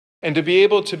 and to be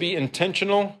able to be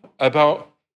intentional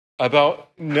about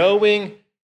knowing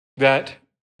that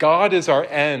God is our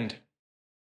end,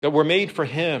 that we're made for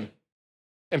Him,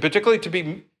 and particularly to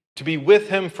be with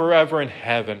Him forever in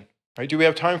heaven. Right? Do we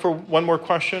have time for one more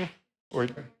question? Or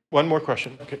one more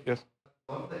question. Okay, yes.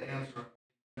 I love the answer.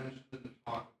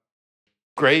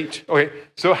 Great. Okay,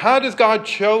 so how does God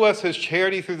show us His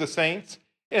charity through the saints?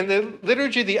 In the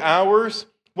Liturgy of the Hours,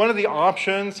 one of the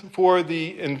options for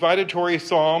the invitatory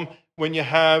psalm when you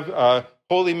have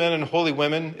holy men and holy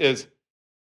women is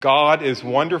God is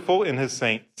wonderful in His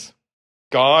saints.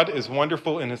 God is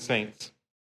wonderful in His saints.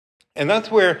 And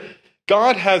that's where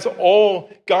God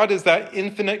is that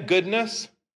infinite goodness,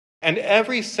 and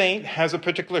every saint has a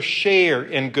particular share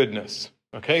in goodness.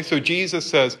 Okay, so Jesus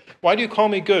says, why do you call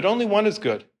me good? Only one is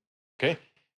good. Okay,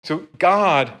 so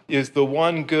God is the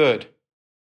one good.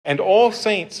 And all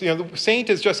saints, the saint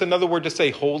is just another word to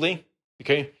say holy.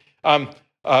 Okay,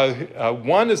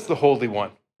 one is the Holy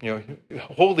One,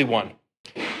 Holy One.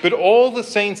 But all the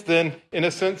saints then, in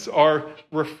a sense, are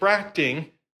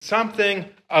refracting something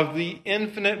of the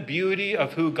infinite beauty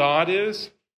of who God is,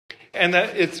 and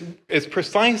that it's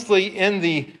precisely in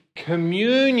the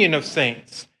communion of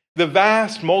saints, the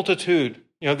vast multitude,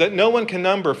 that no one can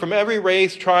number, from every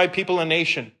race, tribe, people, and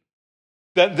nation,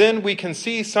 that then we can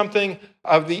see something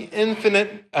of the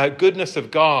infinite goodness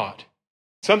of God.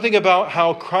 Something about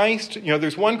how Christ,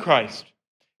 there's one Christ,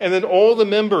 and then all the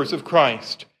members of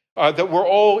Christ, that we're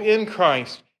all in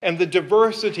Christ, and the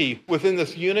diversity within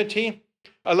this unity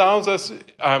allows us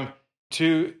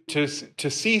to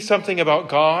see something about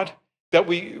God that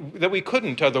we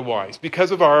couldn't otherwise,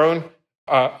 because of our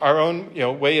our own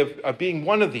way of being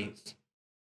one of these.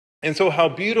 And so how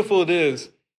beautiful it is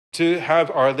to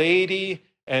have Our Lady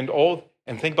and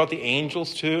think about the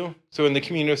angels too. So in the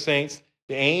communion of saints,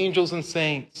 the angels and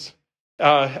saints,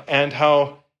 and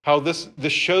how this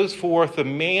shows forth the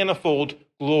manifold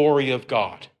glory of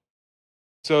God.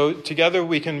 So together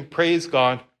we can praise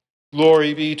God.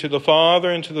 Glory be to the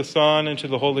Father, and to the Son, and to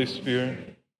the Holy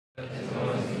Spirit.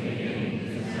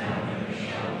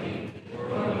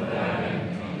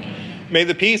 May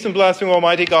the peace and blessing of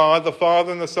Almighty God, the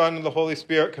Father, and the Son, and the Holy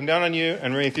Spirit come down on you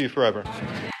and reign with you forever.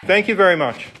 Thank you very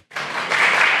much.